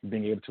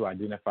 being able to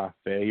identify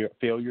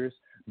failures,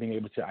 being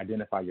able to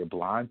identify your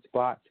blind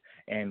spots,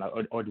 and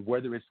or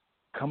whether it's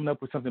coming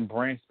up with something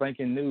brand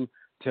spanking new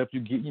to help you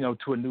get,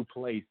 to a new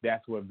place.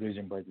 That's what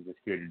Vision Birthers is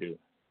here to do.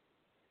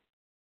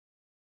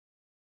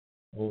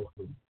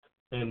 Awesome.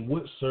 And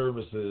what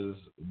services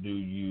do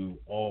you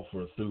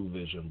offer through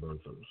Vision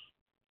Birthers?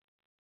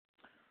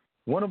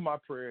 One of my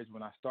prayers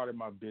when I started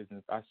my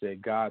business, I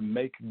said, God,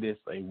 make this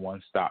a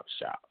one-stop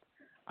shop.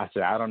 I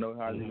said, I don't know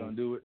how you're going to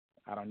do it.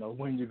 I don't know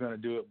when you're going to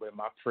do it, but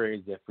my prayer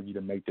is that for you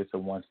to make this a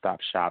one-stop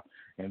shop.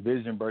 And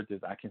Vision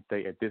Birthers, I can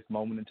say at this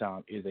moment in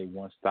time, is a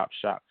one-stop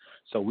shop.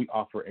 So we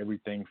offer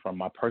everything from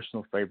my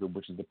personal favorite,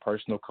 which is the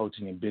personal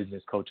coaching and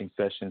business coaching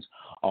sessions,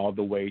 all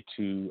the way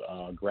to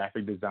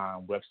graphic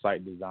design,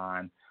 website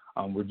design.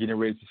 We're getting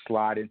ready to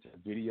slide into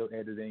video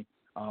editing.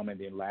 And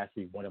then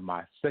lastly, one of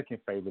my second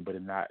favorite,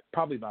 but not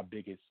probably my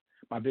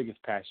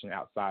biggest passion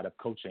outside of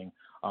coaching,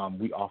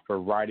 we offer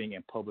writing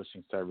and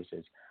publishing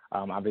services.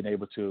 I've been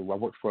able to, I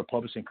worked for a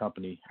publishing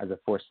company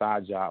for a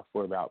side job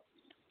for about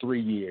 3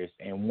 years.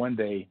 And one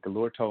day the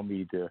Lord told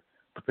me to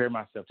prepare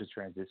myself to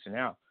transition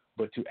out,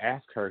 but to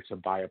ask her to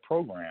buy a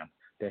program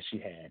that she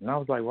had. And I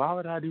was like, why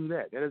would I do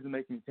that? That doesn't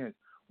make any sense.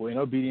 Well, in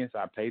obedience,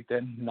 I paid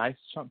that nice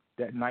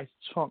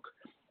chunk,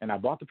 and I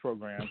bought the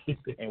program.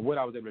 And what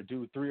I was able to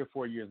do 3 or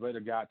 4 years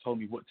later, God told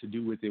me what to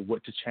do with it,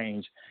 what to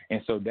change.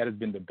 And so that has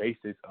been the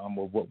basis of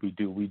what we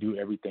do. We do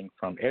everything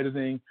from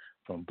editing,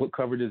 from book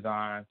cover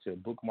design to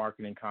book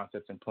marketing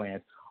concepts and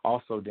plans,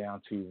 also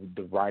down to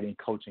the writing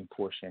coaching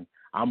portion.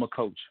 I'm a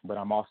coach, but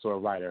I'm also a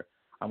writer.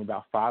 I'm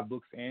about 5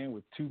 books in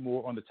with 2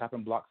 more on the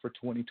chopping block for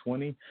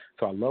 2020.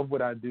 So I love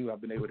what I do.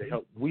 I've been able to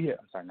help. We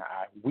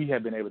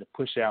have been able to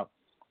push out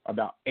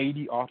about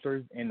 80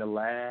 authors in the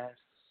last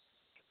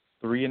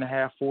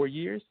 3.5, 4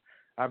 years.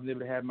 I've been able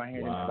to have my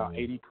hand in about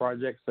 80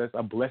 projects. So it's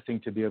a blessing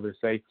to be able to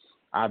say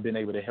I've been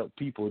able to help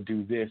people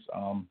do this.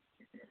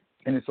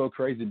 And it's so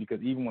crazy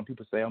because even when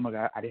people say, oh, my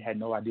God, I had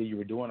no idea you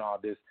were doing all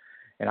this.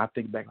 And I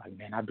think back like,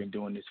 man, I've been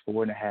doing this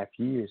 4.5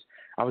 years.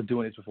 I was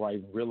doing this before I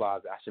even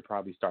realized I should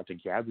probably start to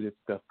gather this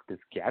stuff,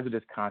 gather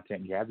this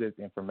content, gather this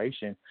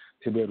information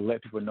to be able to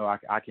let people know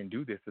I can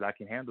do this, that I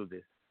can handle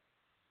this.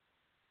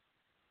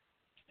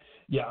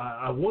 Yeah,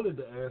 I wanted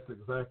to ask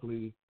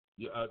exactly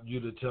you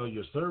to tell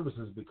your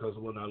services because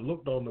when I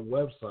looked on the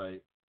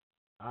website,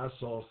 I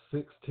saw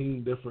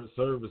 16 different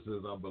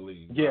services, I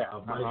believe. Yeah.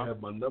 I might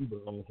have my number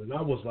on, and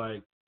I was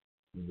like,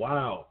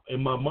 wow.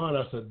 In my mind,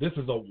 I said, this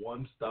is a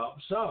one-stop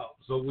shop.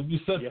 So when you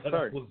said that,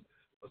 I was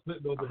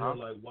sitting over here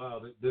like,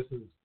 wow,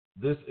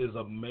 this is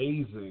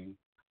amazing.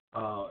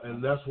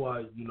 And that's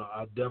why,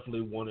 I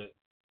definitely wanted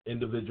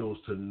individuals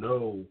to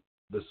know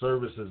the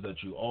services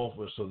that you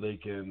offer so they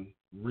can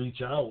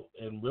reach out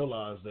and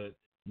realize that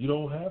you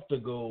don't have to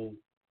go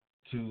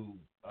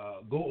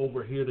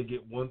over here to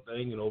get one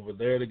thing and over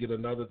there to get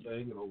another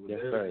thing and over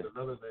there to get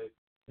another thing.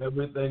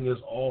 Everything is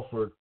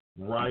offered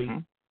right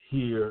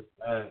here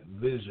at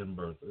Vision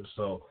Birthers.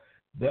 So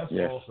that's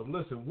awesome.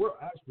 Listen, we're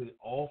actually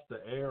off the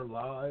air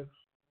live.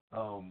 I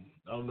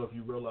don't know if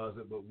you realize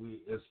it, but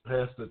it's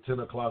past the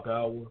 10 o'clock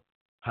hour.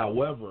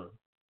 However,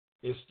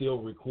 it's still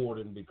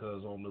recording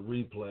because on the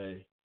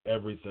replay,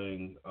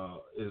 everything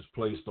is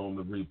placed on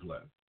the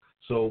replay.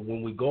 So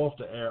when we go off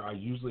the air, I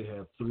usually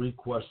have 3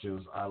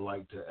 questions I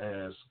like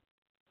to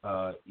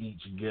ask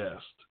each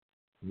guest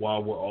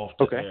while we're off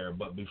the air.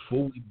 But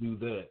before we do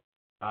that,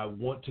 I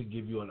want to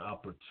give you an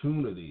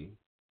opportunity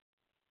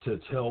to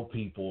tell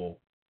people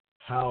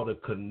how to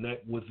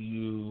connect with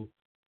you,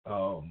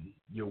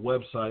 your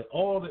website,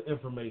 all the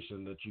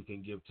information that you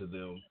can give to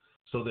them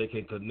so they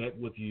can connect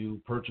with you,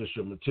 purchase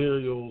your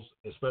materials,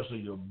 especially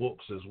your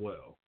books as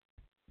well.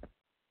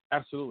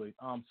 Absolutely.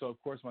 So,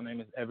 of course, my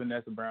name is Evan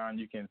S. Brown.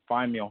 You can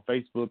find me on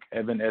Facebook,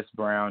 Evan S.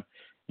 Brown.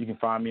 You can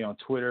find me on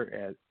Twitter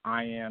at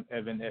I am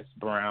Evan S.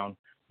 Brown.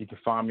 You can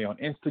find me on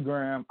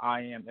Instagram,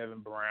 I am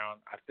Evan Brown.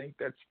 I think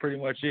that's pretty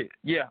much it.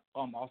 Yeah.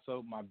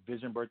 Also, my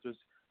Vision Birthers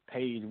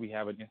page, we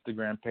have an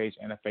Instagram page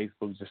and a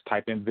Facebook. Just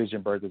type in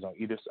Vision Birthers on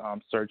either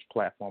search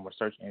platform or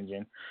search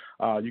engine.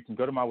 You can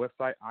go to my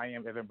website,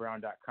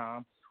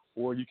 IamEvanBrown.com.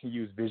 or you can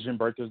use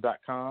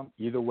visionbirthers.com.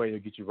 Either way, it'll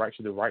get you right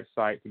to the right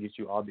site to get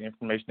you all the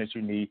information that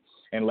you need.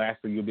 And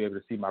lastly, you'll be able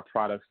to see my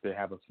products that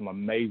have some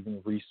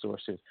amazing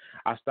resources.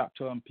 I stopped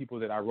telling people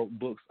that I wrote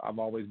books. I've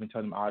always been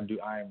telling them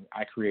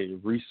I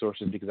created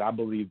resources because I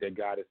believe that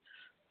God is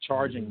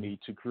charging me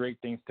to create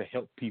things to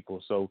help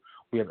people. So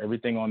we have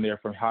everything on there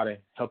from how to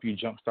help you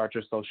jumpstart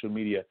your social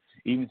media,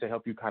 even to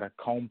help you kind of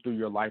comb through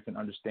your life and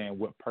understand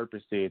what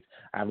purpose is.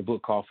 I have a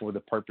book called For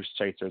the Purpose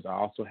Chasers. I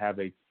also have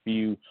a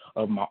few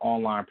of my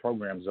online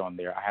programs on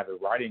there. I have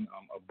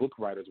a book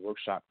writer's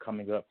workshop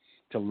coming up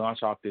to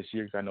launch off this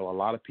year because I know a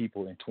lot of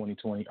people in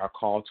 2020 are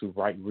called to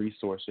write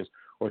resources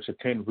or to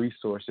attend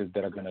resources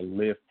that are going to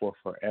live for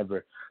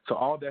forever. So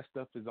all that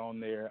stuff is on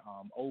there.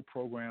 Old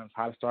programs,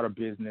 how to start a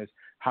business,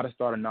 how to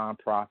start a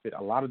nonprofit.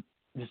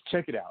 Just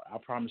check it out. I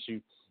promise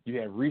you, you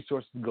have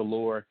resources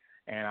galore.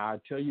 And I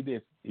tell you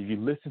this: if you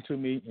listen to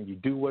me and you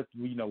do what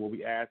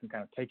we ask and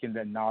kind of take in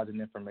that knowledge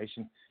and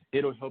information,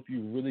 it'll help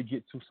you really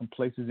get to some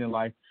places in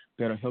life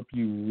that'll help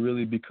you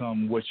really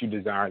become what you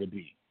desire to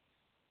be.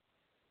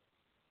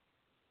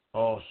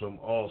 Awesome,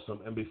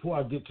 awesome. And before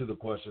I get to the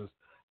questions,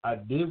 I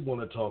did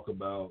want to talk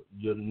about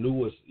your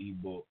newest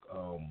ebook,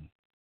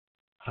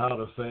 How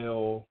to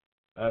Fail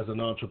as an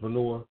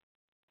Entrepreneur.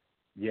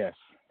 Yes.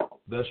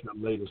 That's your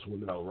latest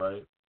one out,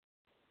 right?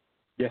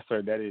 Yes,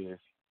 sir, that is.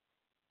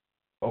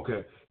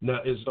 Okay.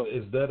 Now, is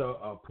that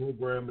a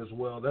program as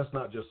well? That's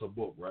not just a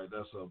book, right?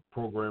 That's a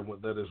program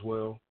with that as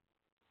well?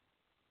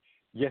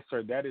 Yes,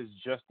 sir. That is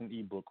just an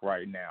ebook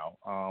right now.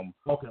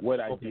 Okay. What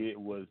I did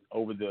was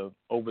over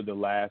the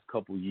last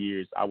couple of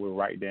years, I would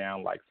write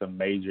down like some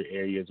major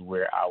areas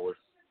where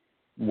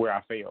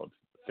I failed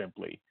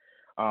simply,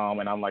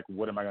 and I'm like,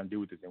 what am I going to do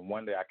with this? And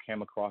one day I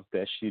came across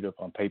that sheet of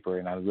on paper,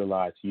 and I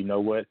realized, you know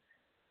what,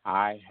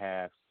 I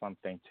have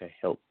something to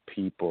help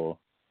people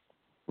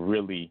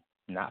really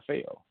not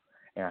fail.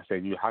 And I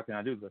said, how can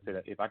I do this? I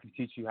said, if I can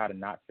teach you how to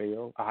not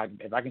fail,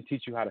 if I can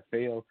teach you how to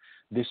fail,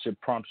 this should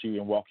prompt you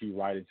and walk you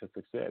right into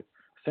success.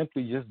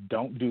 Simply just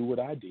don't do what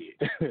I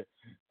did.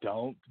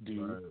 Don't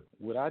do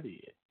what I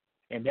did.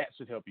 And that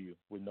should help you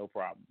with no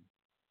problem.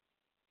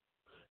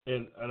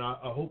 And I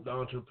hope the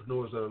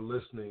entrepreneurs that are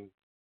listening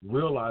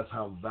realize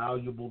how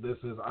valuable this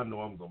is. I know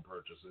I'm going to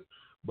purchase it,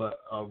 but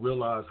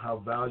realize how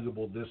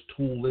valuable this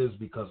tool is,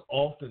 because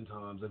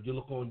oftentimes if you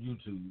look on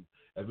YouTube,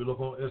 if you look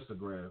on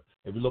Instagram,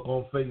 if you look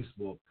on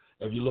Facebook,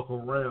 if you look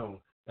around,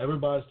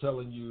 everybody's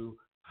telling you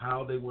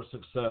how they were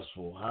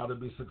successful, how to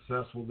be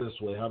successful this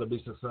way, how to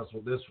be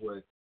successful this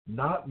way.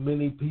 Not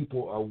many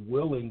people are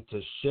willing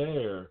to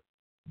share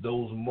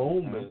those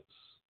moments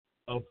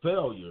of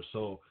failure.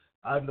 So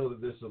I know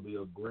that this will be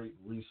a great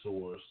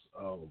resource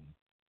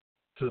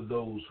to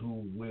those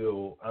who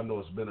will. I know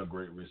it's been a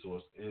great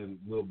resource and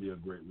will be a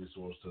great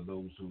resource to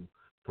those who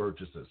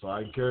purchase it. So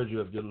I encourage you,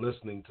 if you're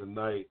listening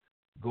tonight,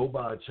 go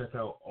by, check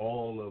out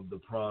all of the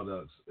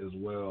products as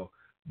well.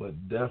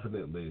 But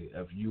definitely,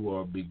 if you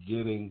are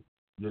beginning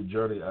your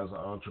journey as an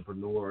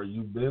entrepreneur, or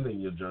you've been in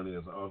your journey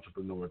as an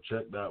entrepreneur,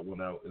 check that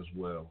one out as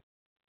well.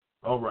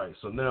 All right,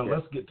 so now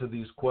let's get to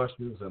these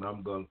questions, and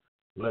I'm going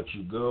to let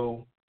you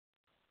go.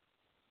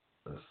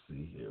 Let's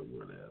see here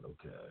where that.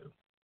 Okay.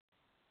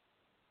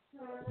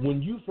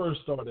 When you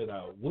first started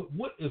out,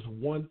 what is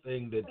one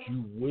thing that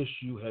you wish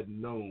you had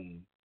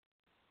known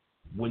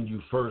when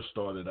you first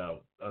started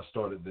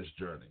this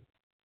journey?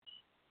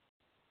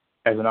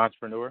 As an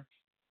entrepreneur?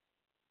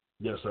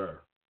 Yes, sir.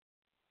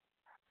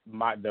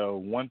 The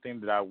one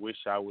thing that I wish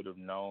I would have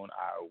known,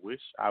 I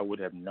wish I would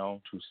have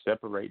known to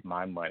separate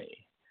my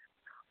money.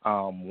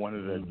 One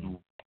of the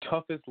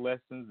toughest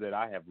lessons that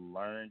I have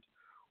learned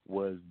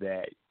was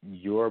that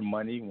your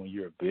money, when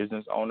you're a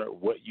business owner,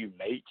 what you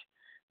make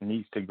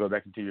needs to go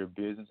back into your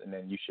business, and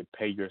then you should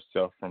pay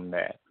yourself from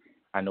that.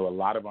 I know a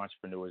lot of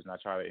entrepreneurs, and I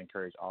try to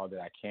encourage all that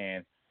I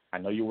can. I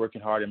know you're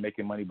working hard and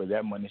making money, but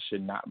that money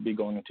should not be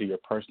going into your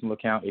personal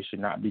account. It should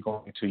not be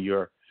going into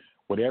your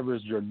whatever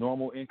is your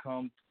normal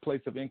income,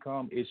 place of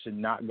income. It should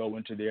not go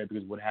into there,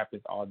 because what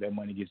happens, all that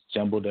money gets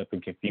jumbled up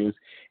and confused,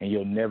 and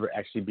you'll never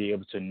actually be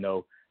able to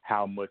know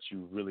how much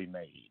you really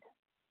made.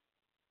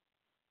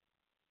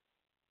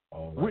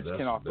 Which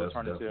can also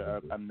turn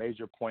into a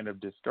major point of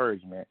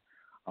discouragement.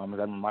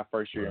 In my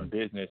first year in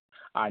business,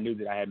 I knew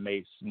that I had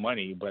made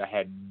money, but I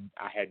had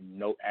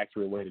no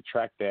accurate way to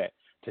track that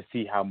to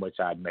see how much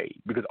I made,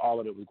 because all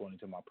of it was going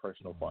into my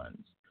personal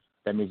funds.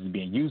 That means it's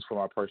being used for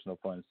my personal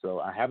funds. So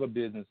I have a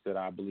business that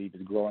I believe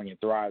is growing and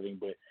thriving,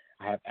 but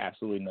I have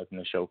absolutely nothing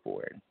to show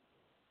for it.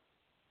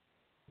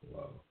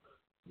 Wow.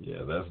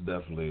 Yeah,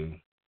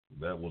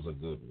 that was a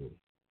good one.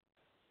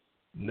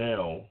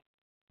 Now,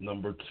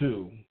 number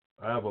two,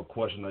 I have a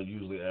question I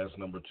usually ask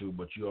number two,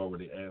 but you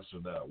already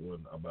answered that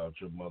one about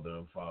your mother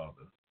and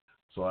father.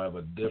 So I have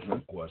a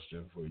different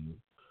question for you.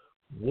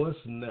 What's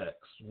next?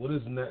 What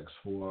is next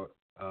for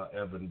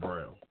Evan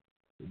Brown?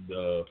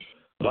 The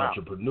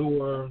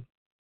entrepreneur,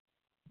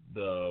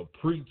 the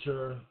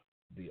preacher,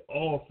 the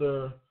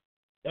author,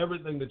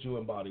 everything that you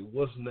embody.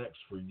 What's next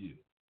for you?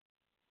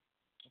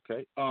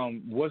 Okay.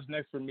 What's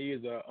next for me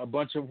is a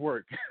bunch of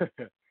work.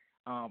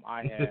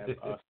 I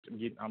have.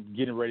 I'm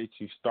getting ready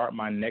to start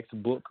my next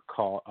book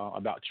called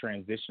about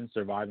transition,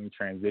 surviving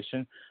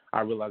transition.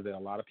 I realize that a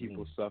lot of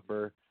people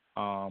suffer,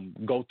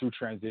 go through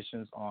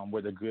transitions,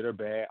 whether good or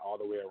bad, all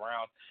the way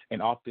around,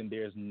 and often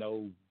there's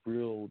no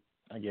real,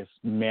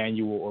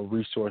 manual or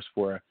resource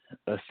for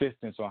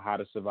assistance on how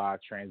to survive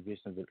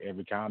transitions of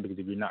every kind. Because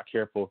if you're not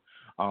careful,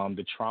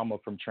 the trauma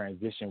from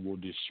transition will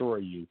destroy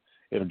you.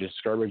 It'll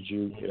discourage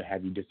you. It'll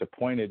have you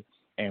disappointed.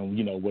 And,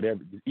 whatever,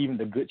 even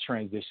the good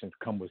transitions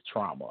come with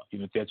trauma,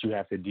 that you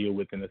have to deal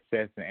with and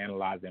assess and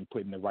analyze and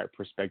put in the right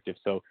perspective.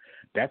 So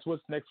that's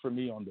what's next for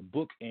me on the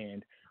book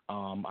end.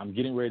 I'm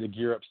getting ready to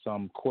gear up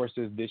some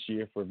courses this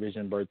year for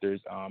vision birthers,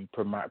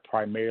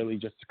 primarily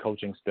just the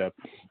coaching stuff.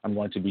 I'm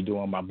going to be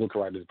doing my book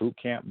writers boot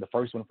camp, the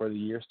first one for the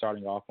year,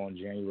 starting off on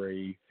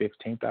January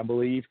 15th, I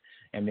believe.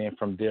 And then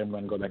from there, I'm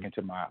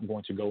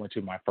going to go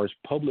into my first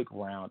public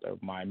round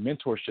of my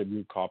mentorship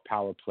group called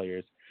Power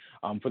Players.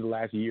 For the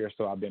last year or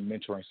so, I've been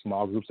mentoring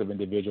small groups of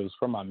individuals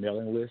from my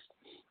mailing list.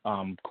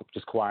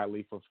 just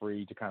quietly for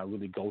free to kind of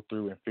really go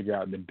through and figure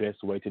out the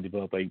best way to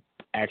develop a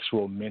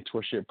actual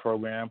mentorship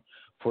program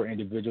for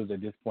individuals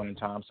at this point in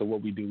time. So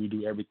what we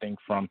do everything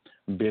from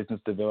business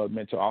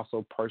development to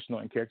also personal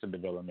and character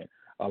development.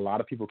 A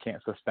lot of people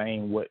can't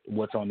sustain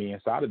what's on the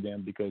inside of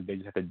them because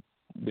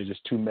they're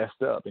just too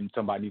messed up, and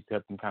somebody needs to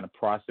help them kind of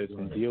process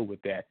and deal with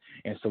that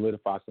and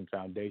solidify some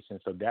foundation.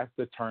 So that's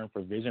the term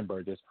for vision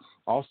birthers.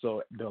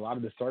 Also, a lot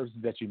of the services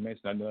that you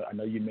mentioned, I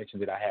know you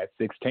mentioned that I had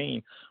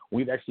 16.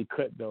 We've actually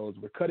cut those.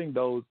 We're cutting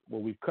those.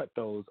 Well, we've cut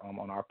those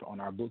on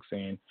our books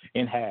in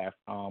half.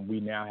 We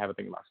now have, I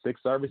think, about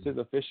 6 services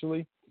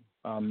officially.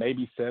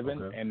 Maybe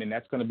 7, and then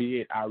that's going to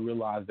be it. I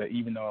realized that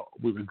even though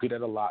we were good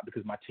at a lot,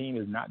 because my team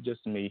is not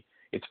just me,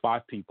 it's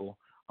 5 people.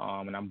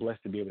 And I'm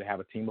blessed to be able to have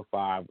a team of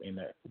 5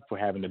 for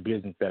having a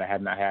business that I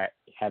have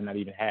not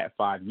even had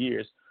 5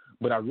 years.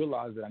 But I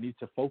realized that I need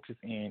to focus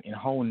in and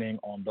hone in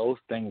on those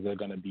things that are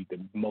going to be the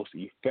most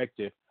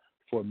effective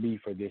for me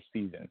for this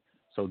season.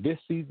 So this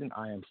season,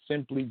 I am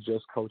simply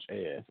just Coach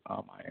Ez.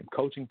 I am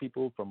coaching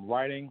people from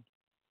writing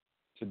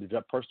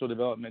to personal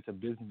development to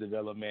business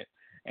development,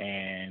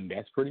 and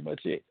that's pretty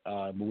much it.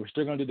 But we're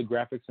still going to do the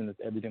graphics and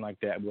everything like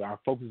that. But our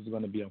focus is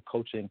going to be on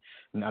coaching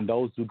and on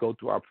those who go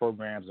through our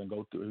programs and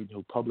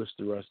who publish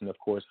through us. And of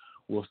course,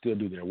 we'll still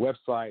do their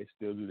website,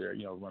 still do their,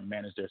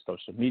 manage their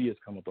social medias,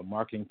 come up with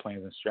marketing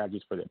plans and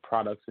strategies for their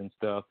products and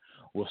stuff.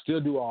 We'll still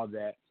do all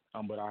that.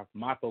 But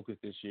my focus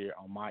this year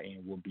on my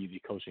end will be the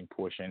coaching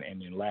portion.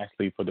 And then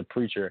lastly, for the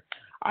preacher,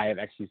 I have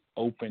actually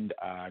opened,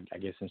 I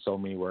guess in so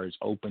many words,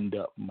 opened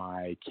up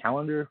my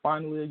calendar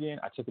finally again.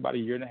 I took about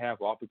 1.5 years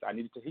off because I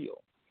needed to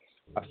heal.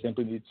 I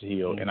simply needed to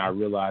heal. And I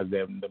realized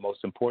that the most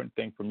important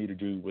thing for me to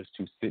do was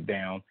to sit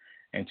down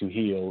and to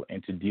heal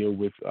and to deal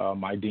with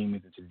my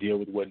demons and to deal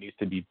with what needs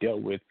to be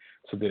dealt with,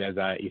 so that as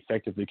I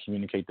effectively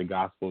communicate the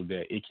gospel,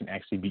 that it can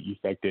actually be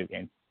effective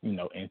and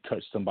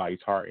touch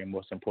somebody's heart, and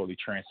most importantly,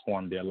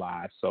 transform their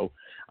lives. So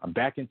I'm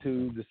back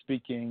into the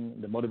speaking,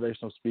 the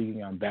motivational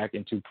speaking. I'm back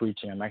into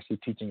preaching. I'm actually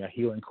teaching a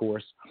healing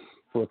course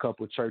for a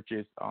couple of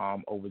churches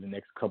over the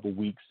next couple of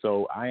weeks.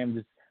 So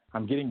I'm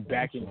getting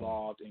back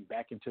involved and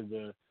back into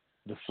the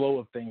flow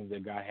of things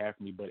that God had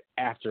for me, but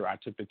after I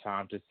took the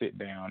time to sit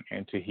down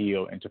and to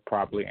heal and to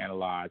properly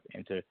analyze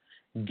and to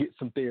get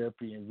some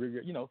therapy and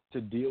rigor,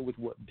 to deal with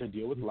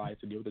life,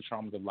 to deal with the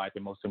traumas of life,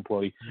 and most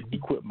importantly,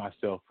 equip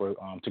myself for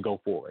to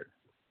go forward.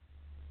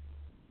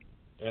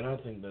 And I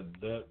think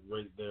that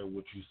right there,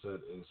 what you said,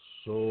 is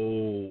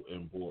so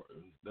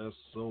important. That's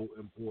so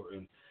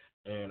important,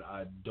 and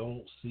I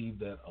don't see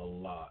that a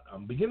lot.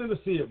 I'm beginning to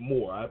see it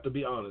more. I have to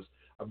be honest.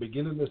 I'm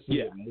beginning to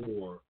see it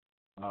more.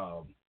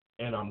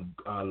 And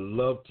I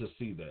love to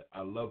see that.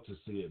 I love to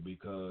see it,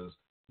 because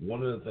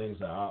one of the things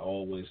that I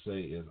always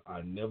say is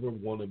I never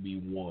want to be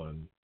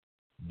one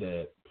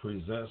that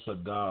presents a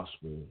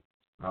gospel.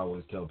 I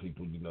always tell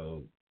people, if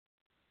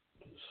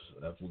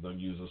we're going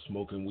to use a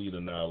smoking weed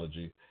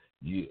analogy,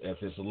 if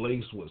it's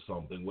laced with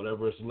something,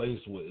 whatever it's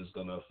laced with is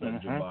going to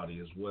affect your body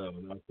as well.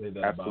 And I say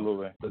that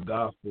about the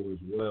gospel as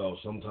well.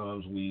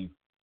 Sometimes we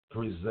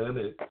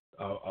presented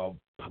a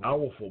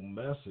powerful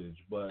message,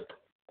 but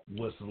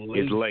what's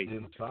laced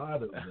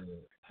inside of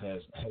it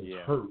has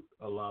hurt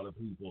a lot of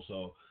people.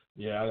 So,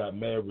 I got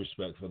mad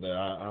respect for that.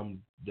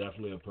 I'm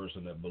definitely a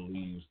person that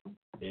believes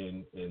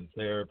in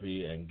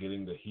therapy and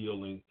getting the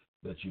healing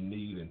that you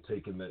need and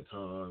taking that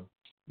time,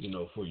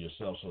 for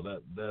yourself. So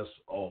that's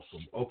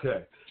awesome.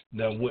 Okay.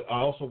 Now, I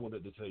also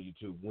wanted to tell you,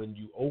 too, when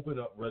you open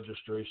up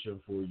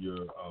registration for your,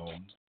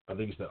 I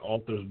think it's the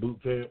Authors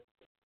Boot Camp.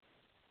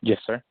 Yes,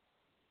 sir.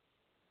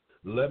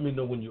 Let me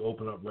know when you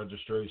open up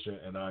registration,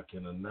 and I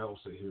can announce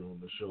it here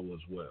on the show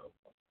as well.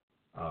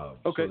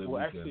 Okay.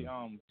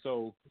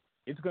 So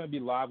it's going to be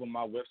live on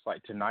my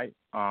website tonight,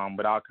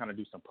 but I'll kind of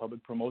do some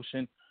public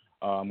promotion.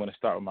 I'm going to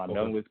start with my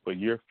mailing list, but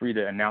you're free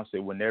to announce it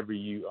whenever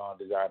you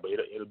desire. But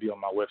it'll be on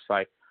my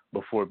website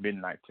before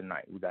midnight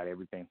tonight. We got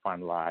everything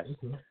finalized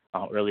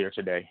earlier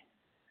today,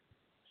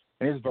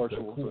 and it's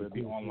virtual, so it'll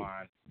be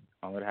online.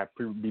 It'll have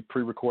be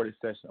pre-recorded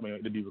sessions.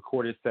 It'll be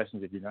recorded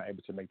sessions if you're not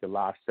able to make the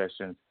live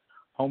sessions.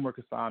 Homework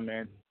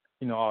assignments,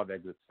 all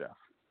that good stuff.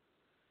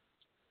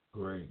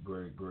 Great.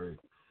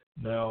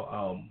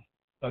 Now,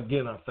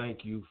 again, I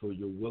thank you for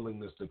your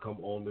willingness to come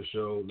on the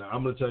show. Now,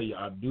 I'm going to tell you,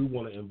 I do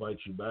want to invite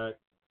you back.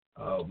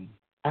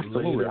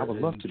 Absolutely. I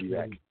would love to be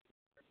back.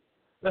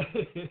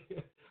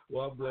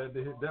 Well, I'm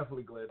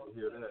definitely glad to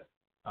hear that.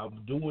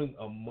 I'm doing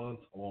a month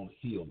on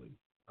healing,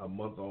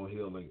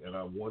 and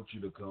I want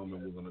you to come,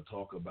 and we're going to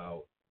talk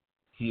about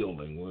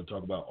healing. We're going to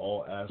talk about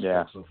all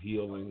aspects of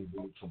healing.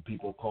 Some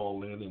people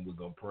call in, and we're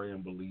going to pray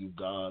and believe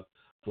God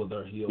for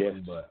their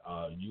healing. But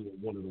you are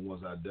one of the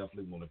ones I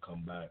definitely want to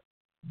come back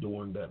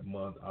during that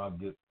month. I'll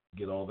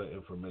get all that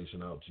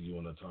information out to you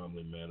in a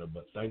timely manner.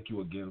 But thank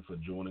you again for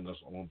joining us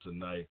on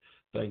tonight.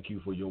 Thank you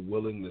for your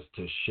willingness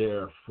to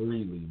share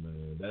freely,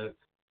 man.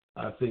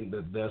 I think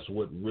that's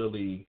what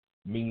really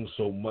means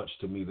so much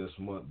to me this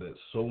month,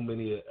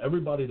 that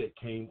everybody that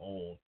came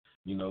on,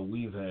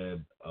 we've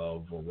had a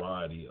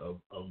variety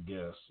of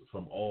guests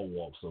from all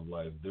walks of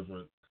life,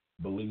 different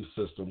belief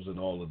systems and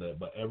all of that,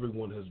 but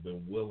everyone has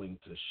been willing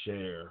to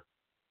share,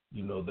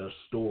 their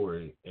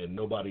story, and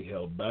nobody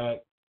held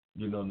back.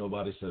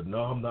 Nobody said, no,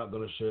 I'm not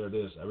going to share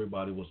this.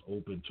 Everybody was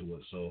open to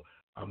it. So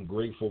I'm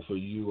grateful for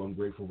you. I'm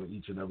grateful for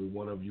each and every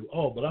one of you.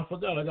 Oh, but I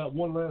forgot. I got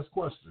one last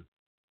question.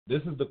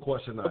 This is the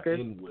question I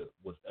end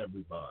with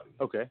everybody.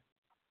 Okay.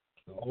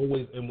 I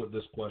always end with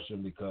this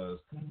question because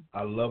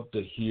I love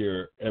to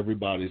hear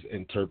everybody's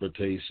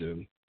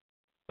interpretation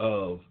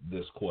of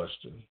this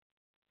question.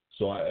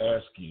 So I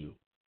ask you,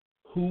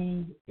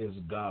 who is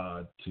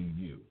God to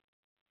you?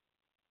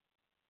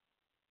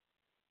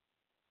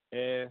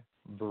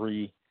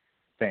 Everything.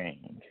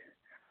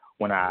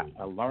 When I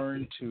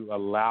learned to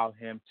allow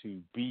him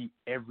to be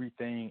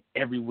everything,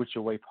 every which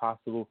way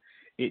possible,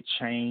 it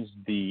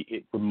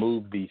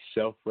removed the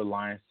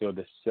self-reliance or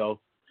the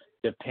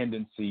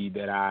self-dependency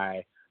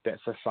that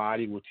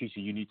society will teach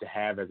you need to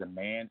have as a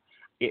man.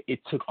 It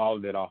took all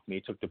of that off me.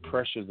 It took the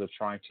pressures of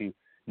trying to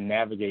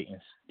navigate and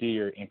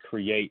steer and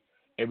create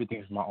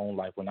everything from my own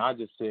life. When I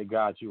just said,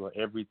 God, you are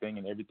everything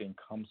and everything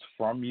comes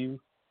from you,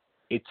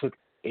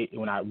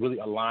 when I really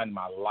aligned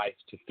my life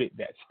to fit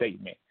that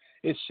statement,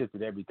 it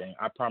shifted everything.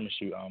 I promise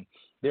you,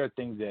 there are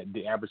things that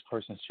the average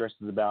person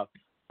stresses about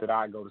that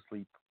I go to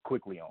sleep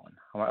quickly on.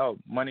 I'm like, oh,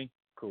 money,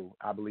 cool.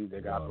 I believe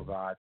that God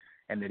provides,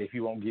 and that if he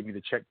won't give me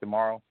the check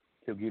tomorrow,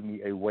 he'll give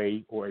me a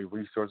way or a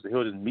resource.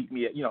 He'll just meet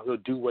me he'll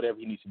do whatever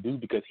he needs to do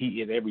because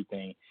he is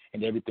everything,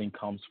 and everything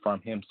comes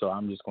from him. So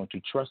I'm just going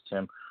to trust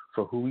him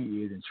for who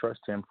he is and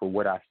trust him for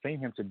what I've seen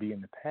him to be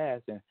in the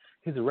past. And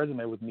his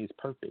resume with me is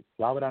perfect.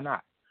 Why would I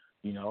not?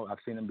 I've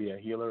seen him be a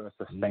healer, a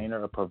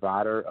sustainer, a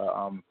provider,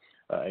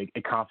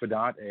 a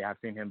confidant. I've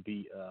seen him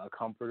be a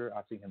comforter.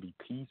 I've seen him be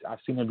peace.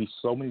 I've seen him be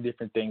so many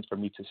different things for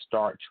me to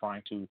start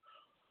trying to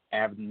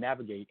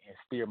navigate and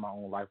steer my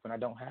own life when I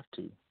don't have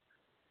to.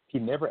 He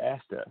never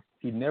asked us.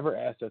 He never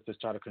asked us to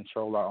try to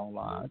control our own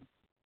lives.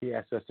 He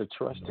asked us to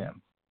trust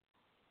him,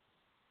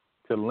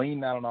 to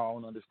lean not on our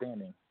own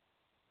understanding.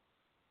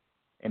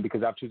 And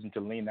because I've chosen to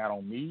lean not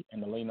on me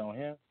and to lean on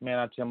him, man,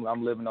 I tell him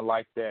I'm living a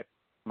life that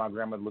my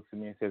grandmother looks at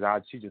me and says,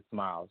 she just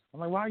smiles.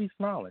 I'm like, why are you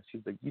smiling?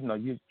 She's like,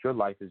 your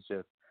life is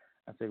just,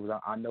 I say, well,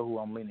 I know who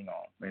I'm leaning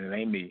on, and it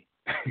ain't me.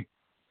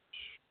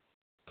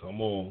 Come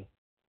on.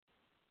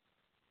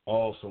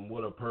 Awesome.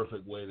 What a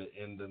perfect way to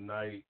end the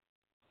night.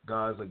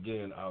 Guys,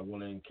 again, I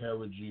want to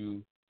encourage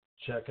you,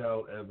 check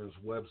out Evan's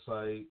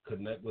website,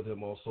 connect with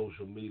him on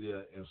social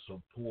media, and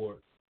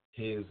support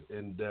his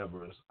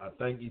endeavors. I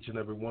thank each and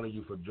every one of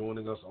you for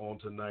joining us on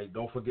tonight.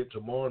 Don't forget,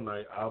 tomorrow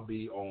night I'll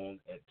be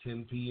on at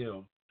 10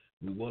 p.m.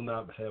 We will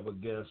not have a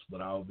guest,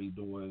 but I'll be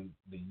doing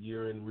the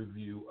year-end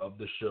review of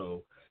the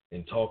show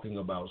and talking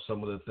about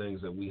some of the things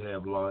that we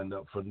have lined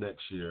up for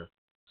next year.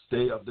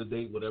 Stay up to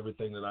date with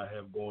everything that I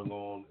have going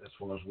on as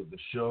far as with the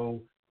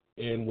show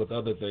and with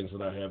other things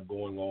that I have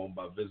going on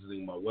by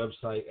visiting my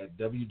website at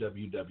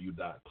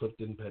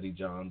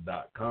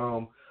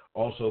www.cliftonpettyjohn.com.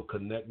 Also,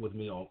 connect with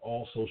me on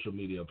all social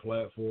media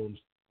platforms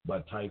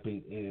by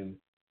typing in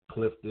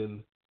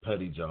Clifton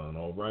Pettyjohn.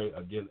 All right.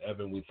 Again,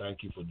 Evan, we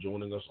thank you for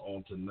joining us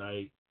on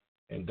tonight.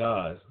 And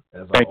guys,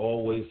 as I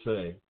always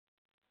say,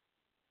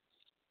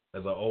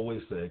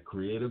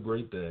 create a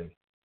great day,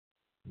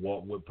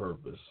 walk with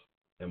purpose,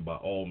 and by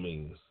all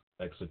means,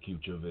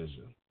 execute your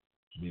vision.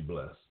 Be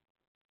blessed.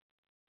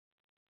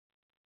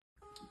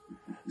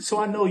 So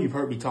I know you've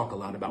heard me talk a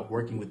lot about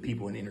working with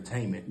people in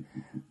entertainment,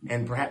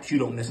 and perhaps you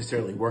don't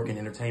necessarily work in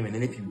entertainment.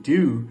 And if you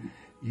do,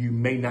 you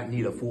may not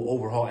need a full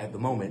overhaul at the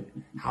moment.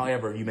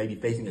 However, you may be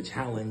facing a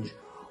challenge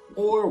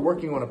or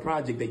working on a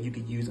project that you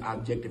could use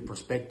objective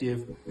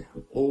perspective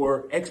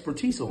or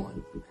expertise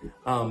on.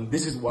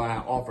 This is why I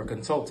offer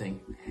consulting.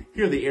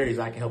 Here are the areas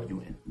I can help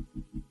you in: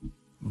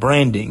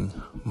 branding,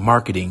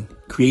 marketing,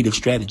 creative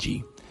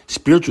strategy,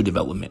 spiritual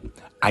development,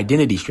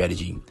 identity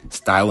strategy,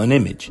 style and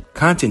image,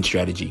 content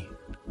strategy,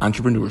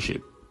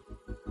 entrepreneurship.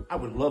 I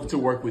would love to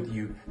work with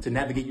you to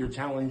navigate your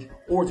challenge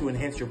or to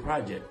enhance your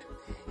project.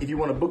 If you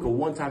want to book a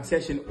one-time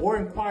session or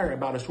inquire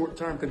about a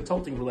short-term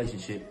consulting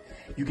relationship,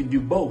 you can do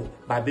both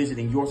by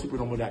visiting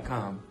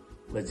yoursupernormal.com.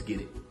 Let's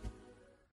get it.